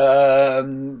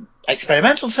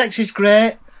 Experimental sex is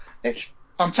great. It's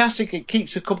fantastic. It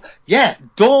keeps the couple. Yeah,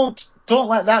 don't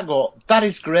let that go. That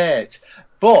is great.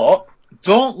 But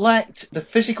don't let the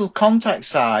physical contact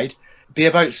side be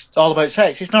all about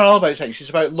sex. It's not all about sex. It's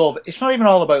about love. It's not even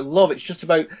all about love. It's just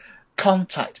about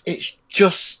contact. It's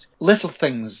just little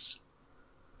things.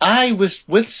 I was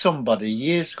with somebody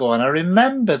years ago, and I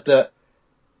remember that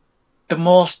the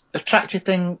most attractive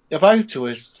thing about her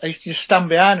was I used to just stand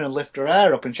behind her and lift her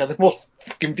hair up, and she had the most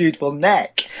fucking beautiful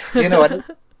neck, and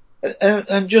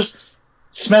just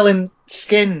smelling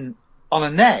skin on her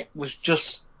neck was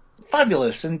just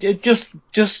fabulous, and it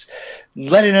just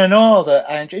letting her know that,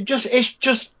 and it's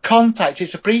just contact,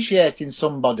 it's appreciating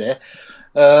somebody.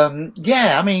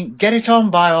 I mean, get it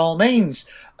on by all means.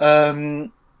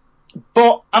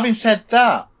 But having said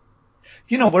that,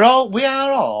 we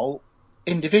are all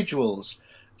individuals.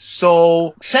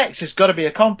 So sex has got to be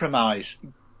a compromise.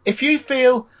 If you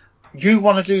feel you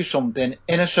want to do something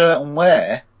in a certain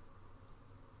way,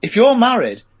 if you're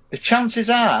married, the chances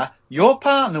are your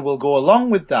partner will go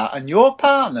along with that, and your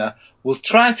partner will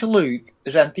try to look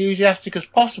as enthusiastic as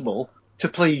possible to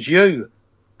please you.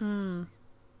 And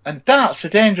that's a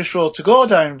dangerous road to go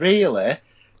down, really.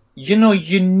 You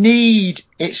need,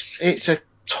 it's a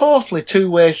totally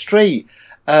two-way street.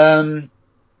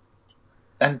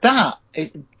 And that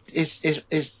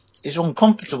is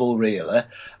uncomfortable, really.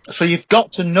 So you've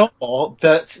got to know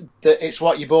that it's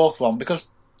what you both want, because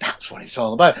that's what it's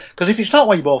all about. Because if it's not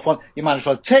what you both want, you might as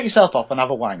well take yourself off and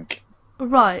have a wank.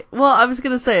 Right. Well, I was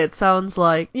going to say, it sounds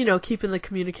like, keeping the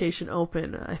communication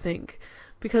open, I think.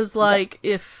 Because,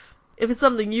 if it's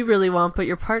something you really want but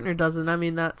your partner doesn't, I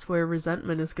mean, that's where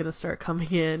resentment is going to start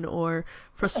coming in, or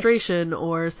frustration,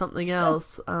 or something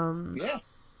else.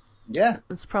 Yeah.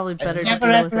 It's probably better to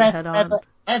deal with it head on.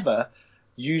 Ever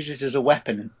use it as a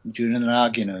weapon during an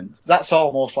argument. That's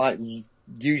almost like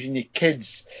using your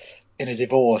kids in a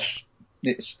divorce.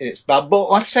 It's bad.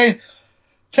 But like I say,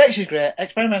 sex is great.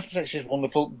 Experimental sex is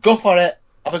wonderful. Go for it.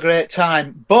 Have a great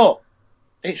time. But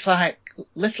it's like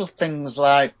little things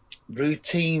like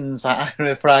routines. Like I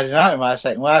remember Friday night with my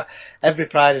second wife. Every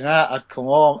Friday night I'd come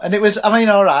home, and it was, I mean,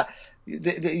 all right,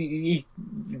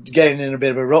 getting in a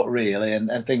bit of a rut really,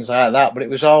 and things like that. But it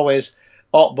was always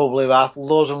hot bubbly bath,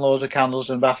 loads and loads of candles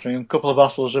in the bathroom, a couple of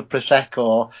bottles of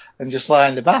Prosecco, and just lie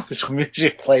in the bath with some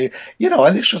music playing,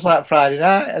 and this was like Friday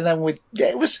night, and then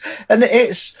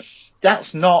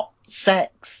that's not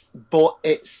sex, but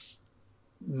it's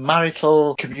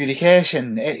marital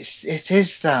communication. It's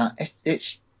just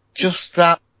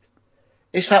that,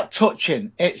 it's that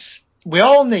touching. We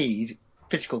all need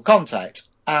physical contact.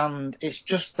 And it's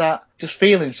just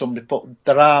feeling somebody put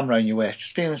their arm around your waist,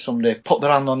 just feeling somebody put their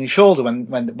hand on your shoulder when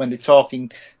they're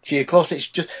talking to you close. It's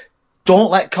just, don't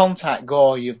let contact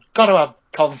go. You've got to have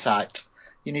contact.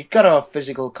 You've got to have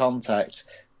physical contact,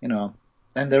 and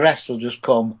the rest will just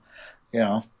come,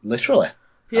 literally.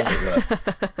 Yeah.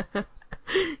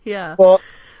 Yeah. But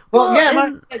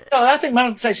I think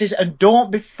marital sex is, and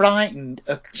don't be frightened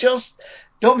of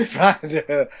don't be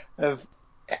frightened of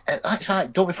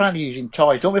don't be frightened of using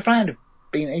toys. Don't be frightened of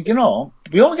being,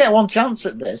 we only get one chance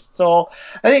at this. So,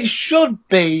 and it should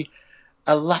be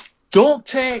a laugh. Don't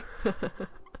take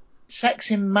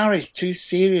sex in marriage too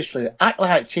seriously. Act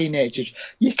like teenagers.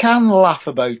 You can laugh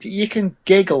about it. You can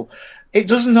giggle. It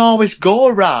doesn't always go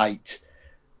right.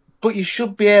 But you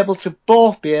should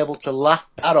both be able to laugh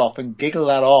that off and giggle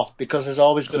that off, because there's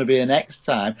always going to be a next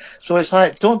time. So it's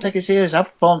like, don't take it serious.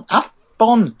 Have fun.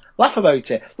 Laugh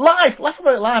about it. Laugh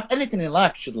about life. Anything in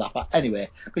life you should laugh at anyway,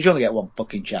 because you only get one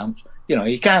fucking chance.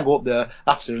 You can't go up there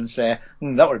after and say,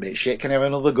 that were a bit shit, can I have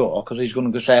another go? Because he's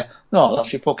going to say, no,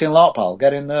 that's your fucking lot, pal.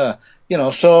 Get in there.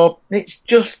 So it's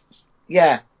just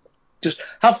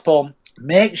have fun.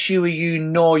 Make sure you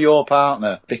know your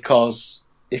partner, because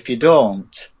if you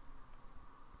don't,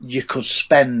 you could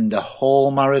spend a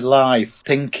whole married life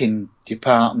thinking your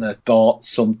partner thought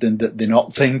something that they're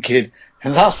not thinking,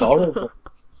 and that's horrible.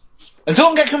 And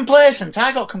don't get complacent.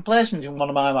 I got complacent in one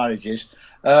of my marriages,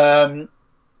 and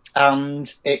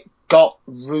it got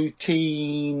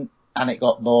routine and it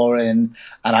got boring,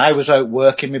 and I was out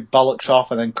working my bollocks off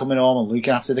and then coming home and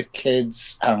looking after the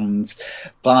kids and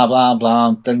blah, blah,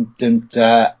 blah, and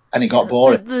it got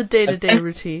boring. The day-to-day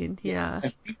routine, yeah.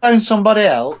 And she found somebody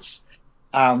else,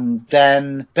 and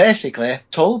then basically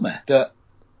told me that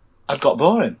I'd got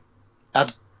boring.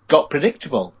 I'd got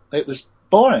predictable. It was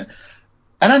boring.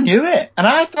 And I knew it. And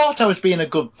I thought I was being a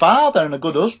good father and a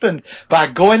good husband by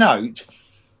going out,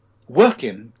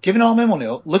 working, giving all my money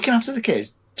up, looking after the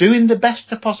kids, doing the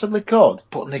best I possibly could,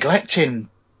 but neglecting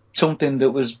something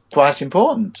that was quite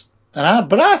important.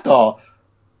 But I thought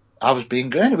I was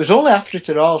being great. It was only after it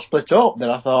had all split up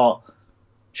that I thought,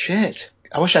 shit,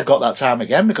 I wish I'd got that time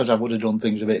again, because I would have done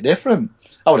things a bit different.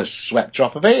 I would have swept her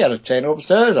off of it, I'd have taken her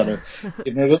upstairs, I'd have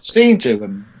given her a good scene to,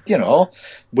 and,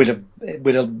 we'd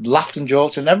have laughed and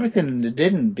joked and everything, and it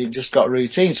didn't. It just got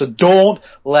routine. So don't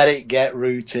let it get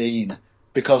routine,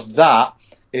 because that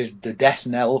is the death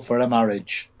knell for a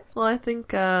marriage. Well, I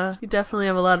think you definitely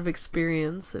have a lot of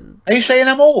experience. And Are you saying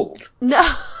I'm old?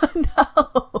 No,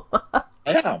 no. I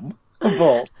am.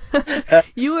 But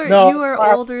you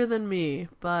are older than me,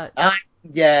 but I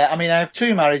have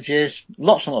 2 marriages,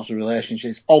 lots and lots of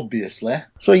relationships, obviously.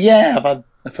 So yeah, I've had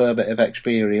a fair bit of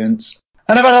experience.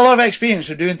 And I've had a lot of experience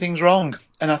of doing things wrong.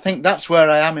 And I think that's where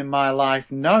I am in my life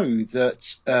now,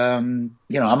 that, I'm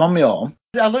on my own.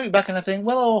 I look back and I think,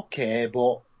 well, okay,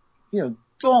 but,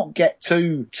 don't get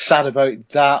too sad about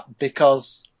that,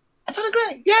 because I've had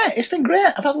it's been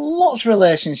great. I've had lots of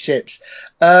relationships.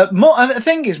 And the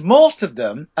thing is, most of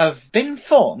them have been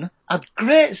fun, had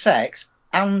great sex,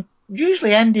 and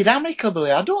usually ended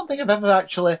amicably. I don't think I've ever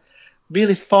actually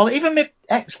really fallen. Even my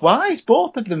ex-wives,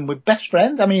 both of them were best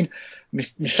friends. I mean, my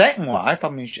second wife, I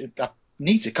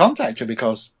need to contact her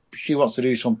because she wants to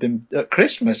do something at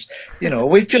Christmas.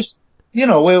 We just, we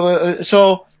were,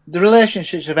 so the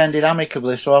relationships have ended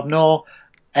amicably, so I've no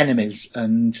enemies,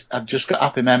 and I've just got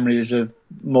happy memories of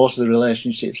most of the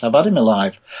relationships I've had in my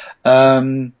life.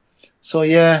 So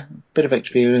yeah, bit of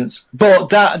experience. But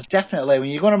that definitely, when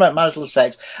you're going about marital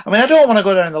sex, I don't want to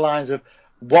go down the lines of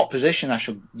what position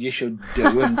you should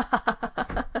do and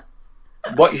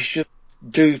what you should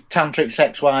do tantric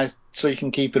sex wise so you can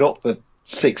keep it up for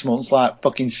 6 months like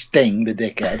fucking Sting, the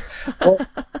dickhead.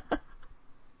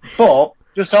 But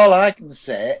just all I can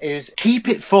say is keep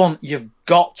it fun. You've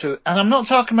got to. And I'm not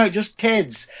talking about just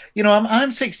kids.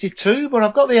 I'm 62, but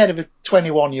I've got the head of a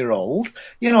 21-year-old,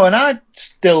 and I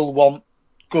still want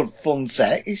good fun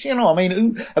sex. I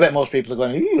bet most people are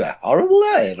going, ooh, horrible,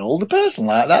 an older person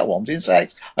like that wanting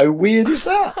sex. How weird is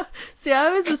that? See, I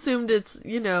always assumed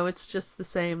it's just the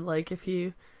same, like if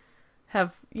you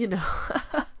have,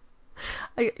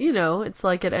 It's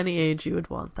like at any age you would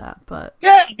want that, but...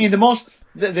 Yeah, I mean, the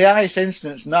highest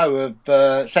incidence now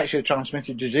of sexually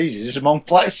transmitted diseases is among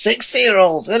like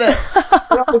 60-year-olds, isn't it?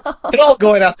 They're all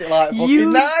going at it like fucking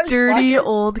You nice. dirty Like,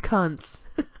 old cunts.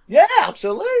 yeah,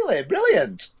 absolutely.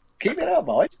 Brilliant. Keep it up,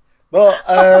 boys. But,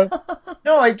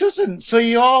 no, it doesn't. So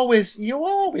you always,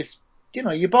 your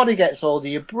body gets older,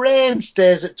 your brain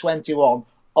stays at 21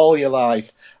 all your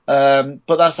life. But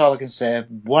that's all I can say.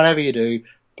 Whatever you do,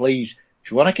 please,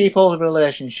 if you want to keep hold of a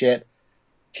relationship,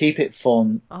 keep it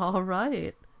fun. All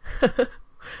right.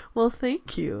 Well,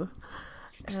 thank you.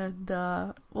 And,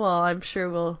 I'm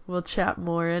sure we'll chat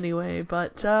more anyway,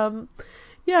 but,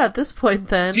 yeah, at this point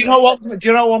then... Do you not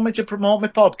want me to promote my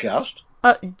podcast?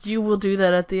 You will do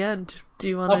that at the end. Do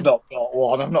you want to... I've not got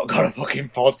one. I've not got a fucking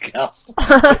podcast.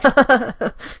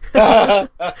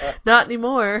 Not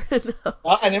anymore. No.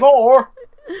 Not anymore.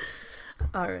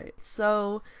 Alright,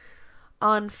 so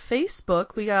on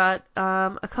Facebook, we got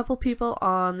a couple people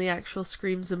on the actual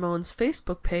Screams and Moans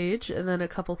Facebook page, and then a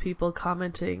couple people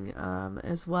commenting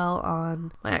as well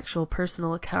on my actual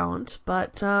personal account.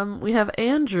 But we have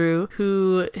Andrew,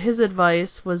 who his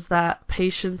advice was that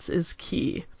patience is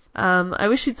key. I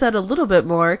wish he'd said a little bit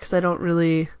more, because I don't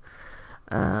really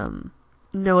know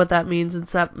what that means,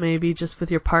 except maybe just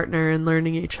with your partner and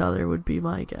learning each other would be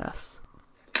my guess.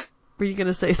 Were you going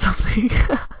to say something?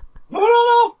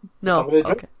 No. No,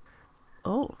 okay.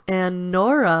 Oh, and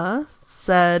Nora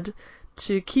said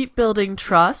to keep building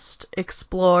trust,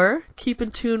 explore, keep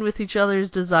in tune with each other's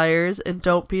desires, and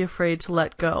don't be afraid to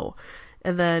let go.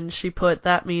 And then she put,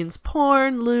 that means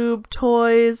porn, lube,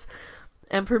 toys,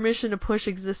 and permission to push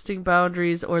existing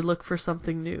boundaries or look for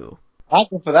something new. I'll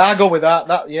go for that. I'll go with that.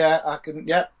 I can.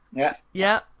 Yeah.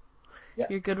 Yeah.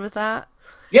 You're good with that?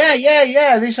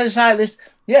 Yeah. This is like this.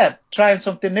 Yeah, trying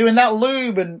something new, and that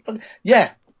lube, and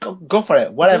yeah, go for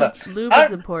it. Whatever. Lube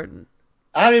is important.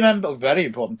 I remember, very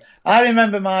important. I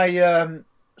remember my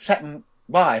second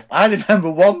wife. I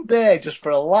remember one day, just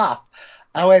for a laugh,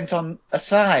 I went on a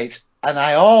site and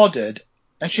I ordered,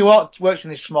 and she works in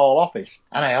this small office,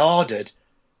 and I ordered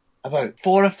about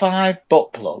 4 or 5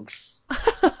 butt plugs, a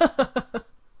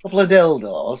couple of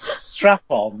dildos,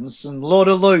 strap-ons, and a load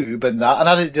of lube and that, and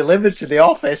had it delivered to the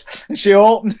office. And she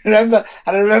opened. I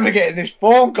remember getting this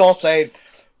phone call saying,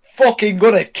 "Fucking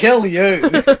gonna kill you."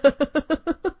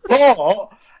 But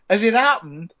as it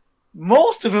happened,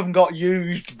 most of them got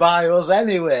used by us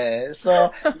anyway.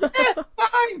 So yeah,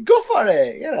 fine, go for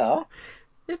it.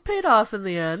 It paid off in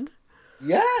the end.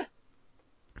 Yeah.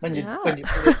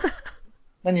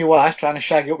 When your wife's trying to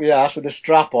shag you up your ass with a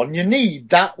strap on, you need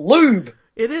that lube.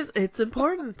 It's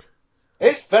important.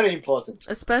 It's very important.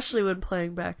 Especially when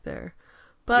playing back there.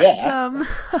 But, yeah.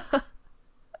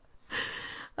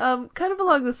 Kind of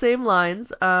along the same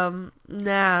lines,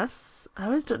 Nas, I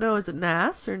always don't know, is it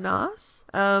Nas or Nas?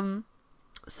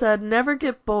 Said never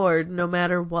get bored no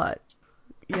matter what.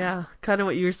 Yeah, kind of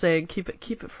what you were saying, keep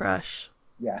it fresh.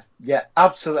 Yeah,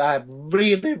 absolutely. I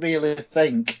really, really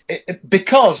think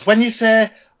because when he says,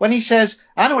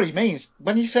 I know what he means.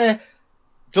 When you say,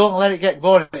 don't let it get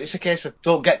boring, it's a case of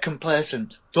don't get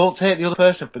complacent. Don't take the other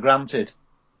person for granted.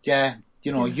 Yeah,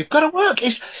 you've got to work.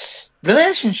 It's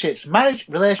relationships, marriage,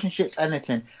 relationships,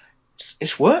 anything.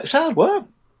 It's work. It's hard work.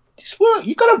 It's work.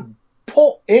 You've got to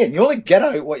put in. You only get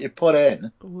out what you put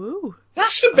in. Ooh.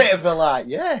 That's a bit of a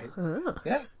yeah.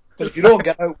 But if you don't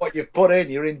get out what you've put in,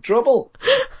 you're in trouble.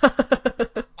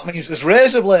 That means there's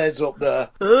razor blades up there.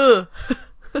 Ugh.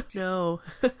 No.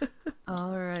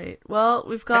 All right. Well,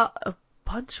 we've got a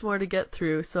bunch more to get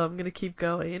through, so I'm going to keep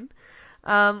going.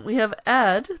 We have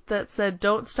Ed that said,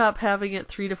 don't stop having it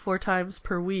 3 to 4 times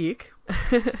per week.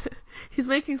 He's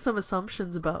making some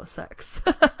assumptions about sex.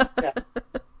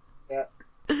 Yeah.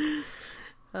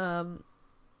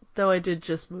 Though I did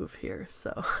just move here,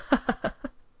 so.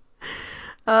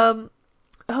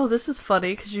 Oh, this is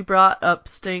funny because you brought up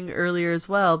Sting earlier as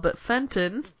well, but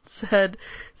Fenton said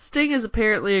Sting is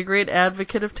apparently a great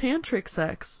advocate of tantric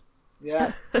sex.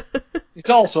 Yeah. It's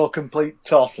also a complete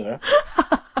tosser.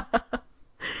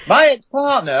 My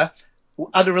ex-partner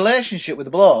had a relationship with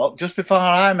a bloke just before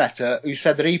I met her who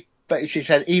said that she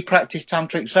said he practiced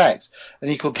tantric sex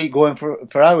and he could keep going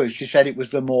for hours. She said it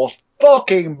was the most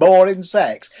fucking boring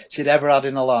sex she'd ever had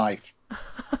in her life.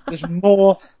 There's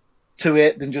more to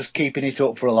it than just keeping it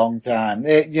up for a long time.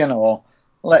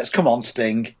 Let's come on,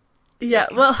 Sting. Yeah,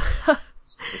 well,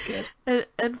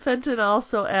 and Fenton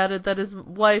also added that his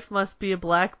wife must be a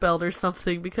black belt or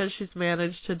something because she's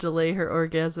managed to delay her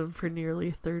orgasm for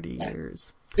nearly 30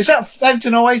 years. Is that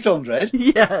Fenton 0800?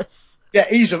 Yes. Yeah,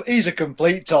 he's a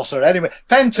complete tosser. Anyway,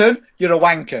 Fenton, you're a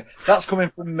wanker. That's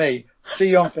coming from me. See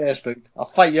you on Facebook. I'll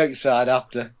fight you outside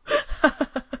after.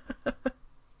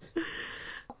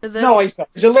 No, he's not.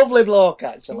 He's a lovely bloke,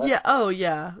 actually. Yeah. Oh,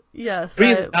 yeah. Yes.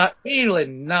 Really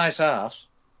nice ass.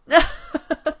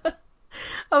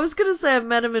 I was gonna say I've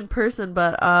met him in person,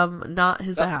 but not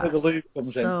his That's ass. where the lube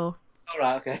comes in. So. All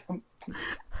right,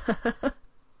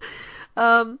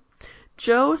 okay.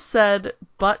 Joe said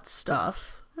butt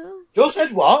stuff. Joe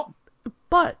said what?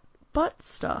 Butt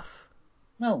stuff.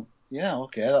 Well, yeah,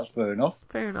 okay, that's fair enough.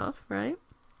 Fair enough, right?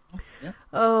 Yeah.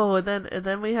 Oh, and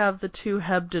then we have the two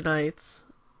Hebdenites.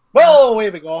 Whoa,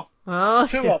 here we go. Oh,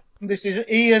 Two yeah. of them. This is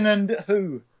Ian and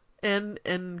who? And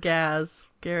Gaz,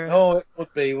 Gareth. Oh, it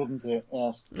would be, wouldn't it?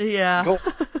 Yes. Yeah.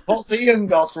 What's Ian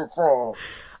got to for?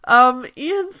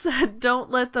 Ian said, "Don't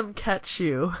let them catch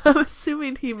you." I'm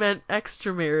assuming he meant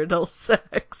extramarital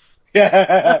sex.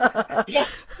 Yeah.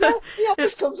 He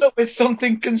always comes up with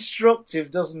something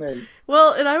constructive, doesn't he?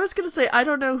 Well, and I was gonna say I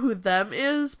don't know who them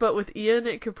is, but with Ian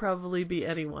it could probably be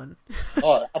anyone.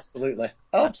 Oh, absolutely.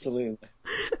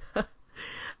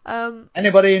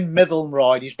 Anybody in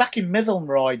Middlemroyd? He's back in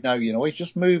Middlemroyd now, you know. He's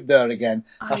just moved there again.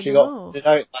 Actually got it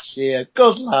out last year.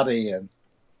 Good lad, Ian.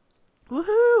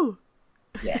 Woohoo!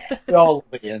 Yeah, we're all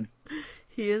Ian.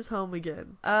 He is home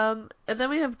again. And then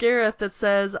we have Gareth that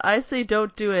says, "I say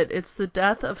don't do it. It's the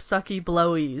death of sucky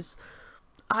blowies."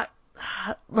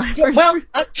 Well,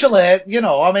 actually, you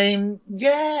know, I mean,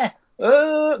 yeah.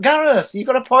 Gareth, you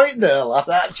got a point there, lad,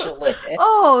 actually.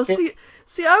 Oh,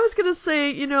 see, I was gonna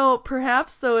say,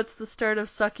 perhaps though it's the start of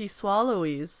sucky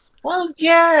swallowies. Well,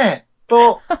 yeah,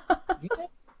 but... Yeah.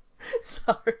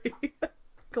 Sorry.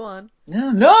 Go on.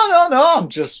 No, I'm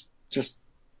just...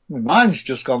 My mind's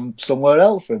just gone somewhere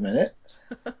else for a minute.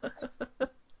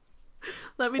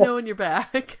 Let me know when you're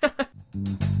back.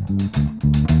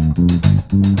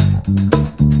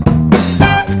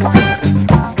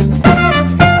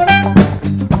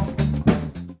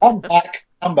 I'm back.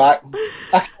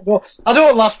 I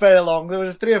don't last very long. There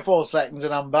was 3 or 4 seconds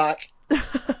and I'm back.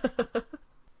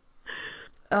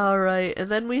 All right,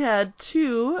 and then we had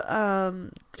 2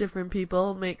 different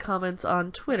people make comments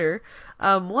on Twitter.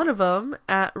 One of them,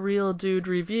 at Real Dude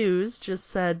Reviews, just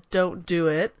said, "Don't do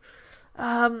it."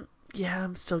 Yeah,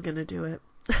 I'm still gonna do it.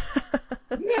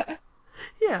 Yeah.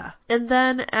 Yeah. And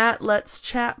then at Let's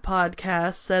Chat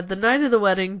Podcast said, "The night of the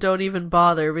wedding, don't even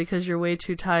bother because you're way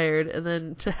too tired, and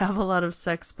then to have a lot of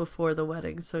sex before the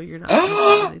wedding so you're not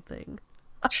missing anything."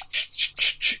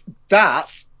 That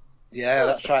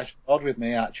strikes odd with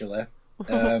me, actually.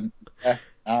 When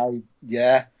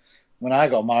I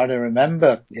got married, I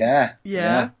remember.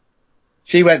 Yeah.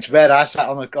 She went to bed. I sat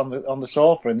on the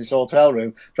sofa in this hotel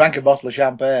room, drank a bottle of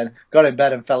champagne, got in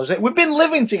bed and fell asleep. We've been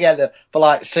living together for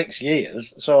like 6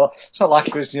 years, so it's not like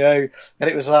it was, and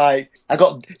it was like I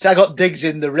got digs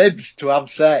in the ribs to have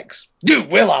sex. You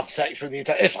will have sex with me.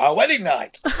 It's our wedding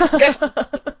night.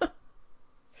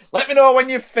 Let me know when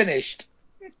you've finished.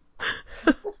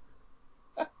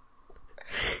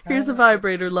 Here's a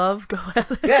vibrator, love. Go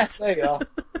ahead. Yes, there you are.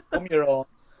 On your own.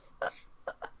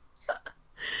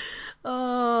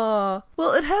 Oh,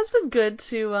 well, it has been good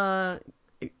to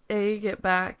get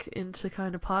back into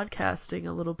kind of podcasting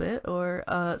a little bit, or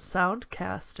sound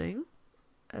casting,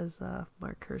 as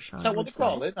Mark Kershaw Is that what would they say.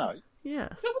 call it now?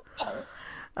 Yes.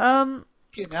 Hell,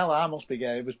 I must be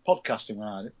gay. It was podcasting when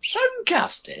I did.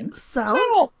 Soundcasting?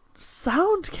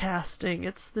 Sound casting.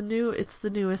 It's the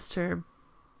newest term.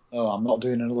 Oh, I'm not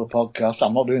doing another podcast.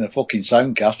 I'm not doing a fucking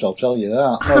soundcast, I'll tell you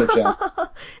that.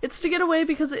 It's to get away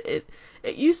because it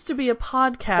used to be a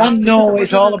podcast. Well, no,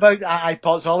 it's all about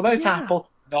iPods, it's all about Apple.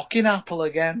 Knocking Apple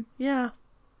again. Yeah.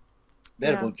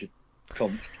 They're a bunch of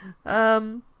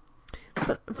cunts.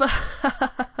 But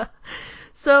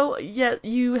so, yeah,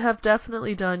 you have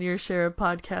definitely done your share of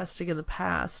podcasting in the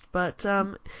past, but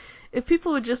if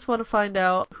people would just want to find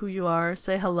out who you are,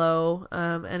 say hello,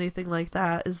 anything like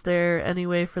that, is there any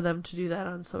way for them to do that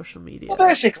on social media? Well,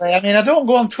 basically, I mean, I don't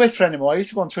go on Twitter anymore. I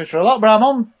used to go on Twitter a lot, but I'm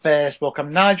on Facebook.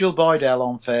 I'm Nigel Boydell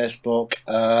on Facebook.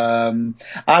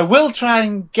 I will try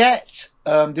and get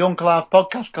the Uncle Alf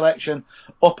podcast collection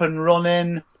up and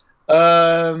running.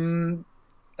 And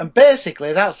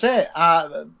basically, that's it.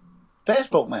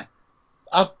 Facebook me.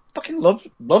 I fucking love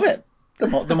it. The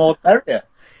more merrier.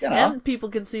 And people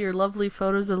can see your lovely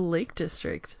photos of the Lake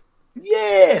District.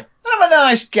 Yeah, I'm a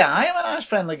nice guy. I'm a nice,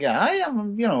 friendly guy.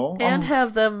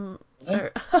 Have them.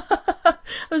 I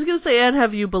was gonna say, and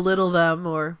have you belittle them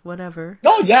or whatever.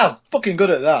 Oh yeah, I'm fucking good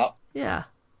at that. Yeah.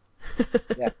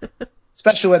 Yeah.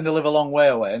 Especially when they live a long way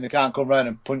away and they can't come round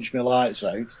and punch me lights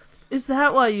out. Is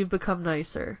that why you've become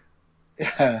nicer?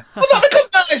 Yeah. I've not become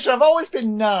nicer. I've always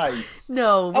been nice.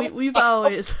 No, we've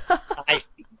always. Nice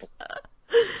people.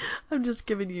 I'm just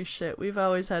giving you shit. We've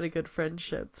always had a good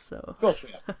friendship, so. Of course we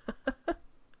have.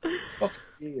 Fucking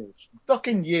years.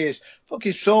 Fucking years.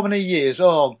 Fucking so many years.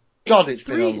 Oh, God, it's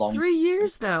been a long 3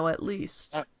 years now, at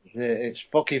least. It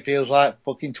fucking feels like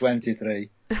fucking 23.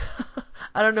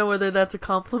 I don't know whether that's a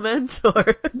compliment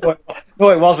or. No,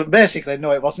 it wasn't. Basically,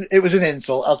 no, it wasn't. It was an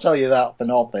insult. I'll tell you that for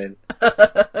nothing.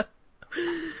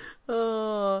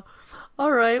 Oh.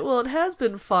 All right, well, it has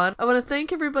been fun. I want to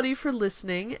thank everybody for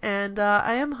listening, and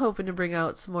I am hoping to bring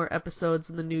out some more episodes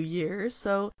in the new year.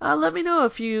 So let me know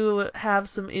if you have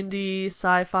some indie,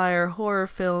 sci-fi, or horror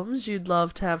films you'd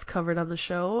love to have covered on the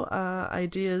show,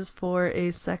 ideas for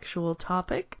a sexual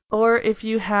topic, or if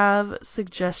you have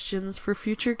suggestions for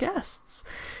future guests.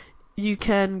 You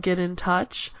can get in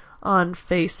touch on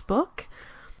Facebook.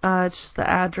 It's just the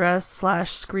address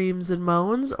 /Screams and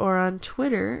Moans, or on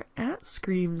Twitter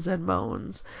 @Screams and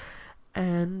Moans.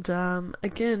 And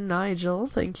again, Nigel,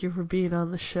 thank you for being on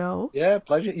the show. Yeah,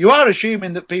 pleasure. You are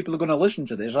assuming that people are going to listen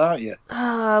to this, aren't you?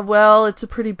 Well, it's a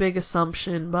pretty big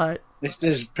assumption, but This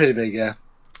is pretty big, yeah.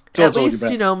 at least,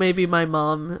 maybe my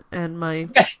mom and my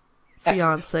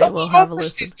fiance will have a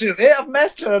listen. To it. I've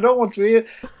met her. I don't want to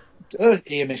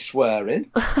hear me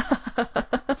swearing.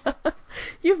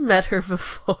 You've met her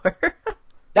before.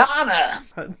 Donna!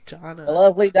 Donna. The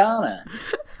lovely Donna.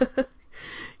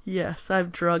 Yes,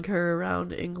 I've drug her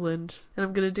around England, and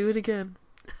I'm going to do it again.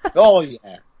 Oh,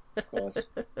 yeah. Of course.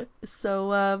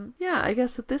 So, yeah, I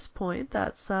guess at this point,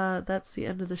 that's the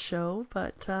end of the show,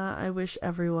 but I wish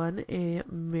everyone a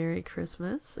Merry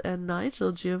Christmas. And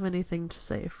Nigel, do you have anything to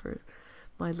say for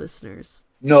my listeners?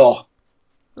 No.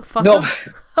 Fuck No.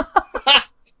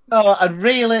 No, I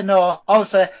really no.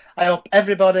 Honestly, I hope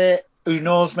everybody who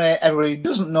knows me, everybody who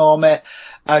doesn't know me,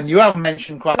 and you have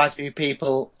mentioned quite a few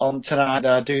people on tonight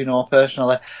that I do know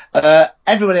personally.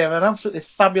 Everybody have an absolutely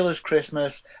fabulous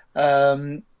Christmas.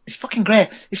 It's fucking great.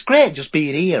 It's great just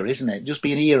being here, isn't it? Just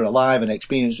being here alive and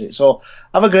experiencing it. So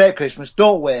have a great Christmas.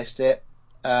 Don't waste it.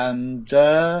 And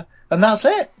that's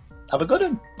it. Have a good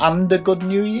one. And a good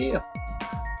new year.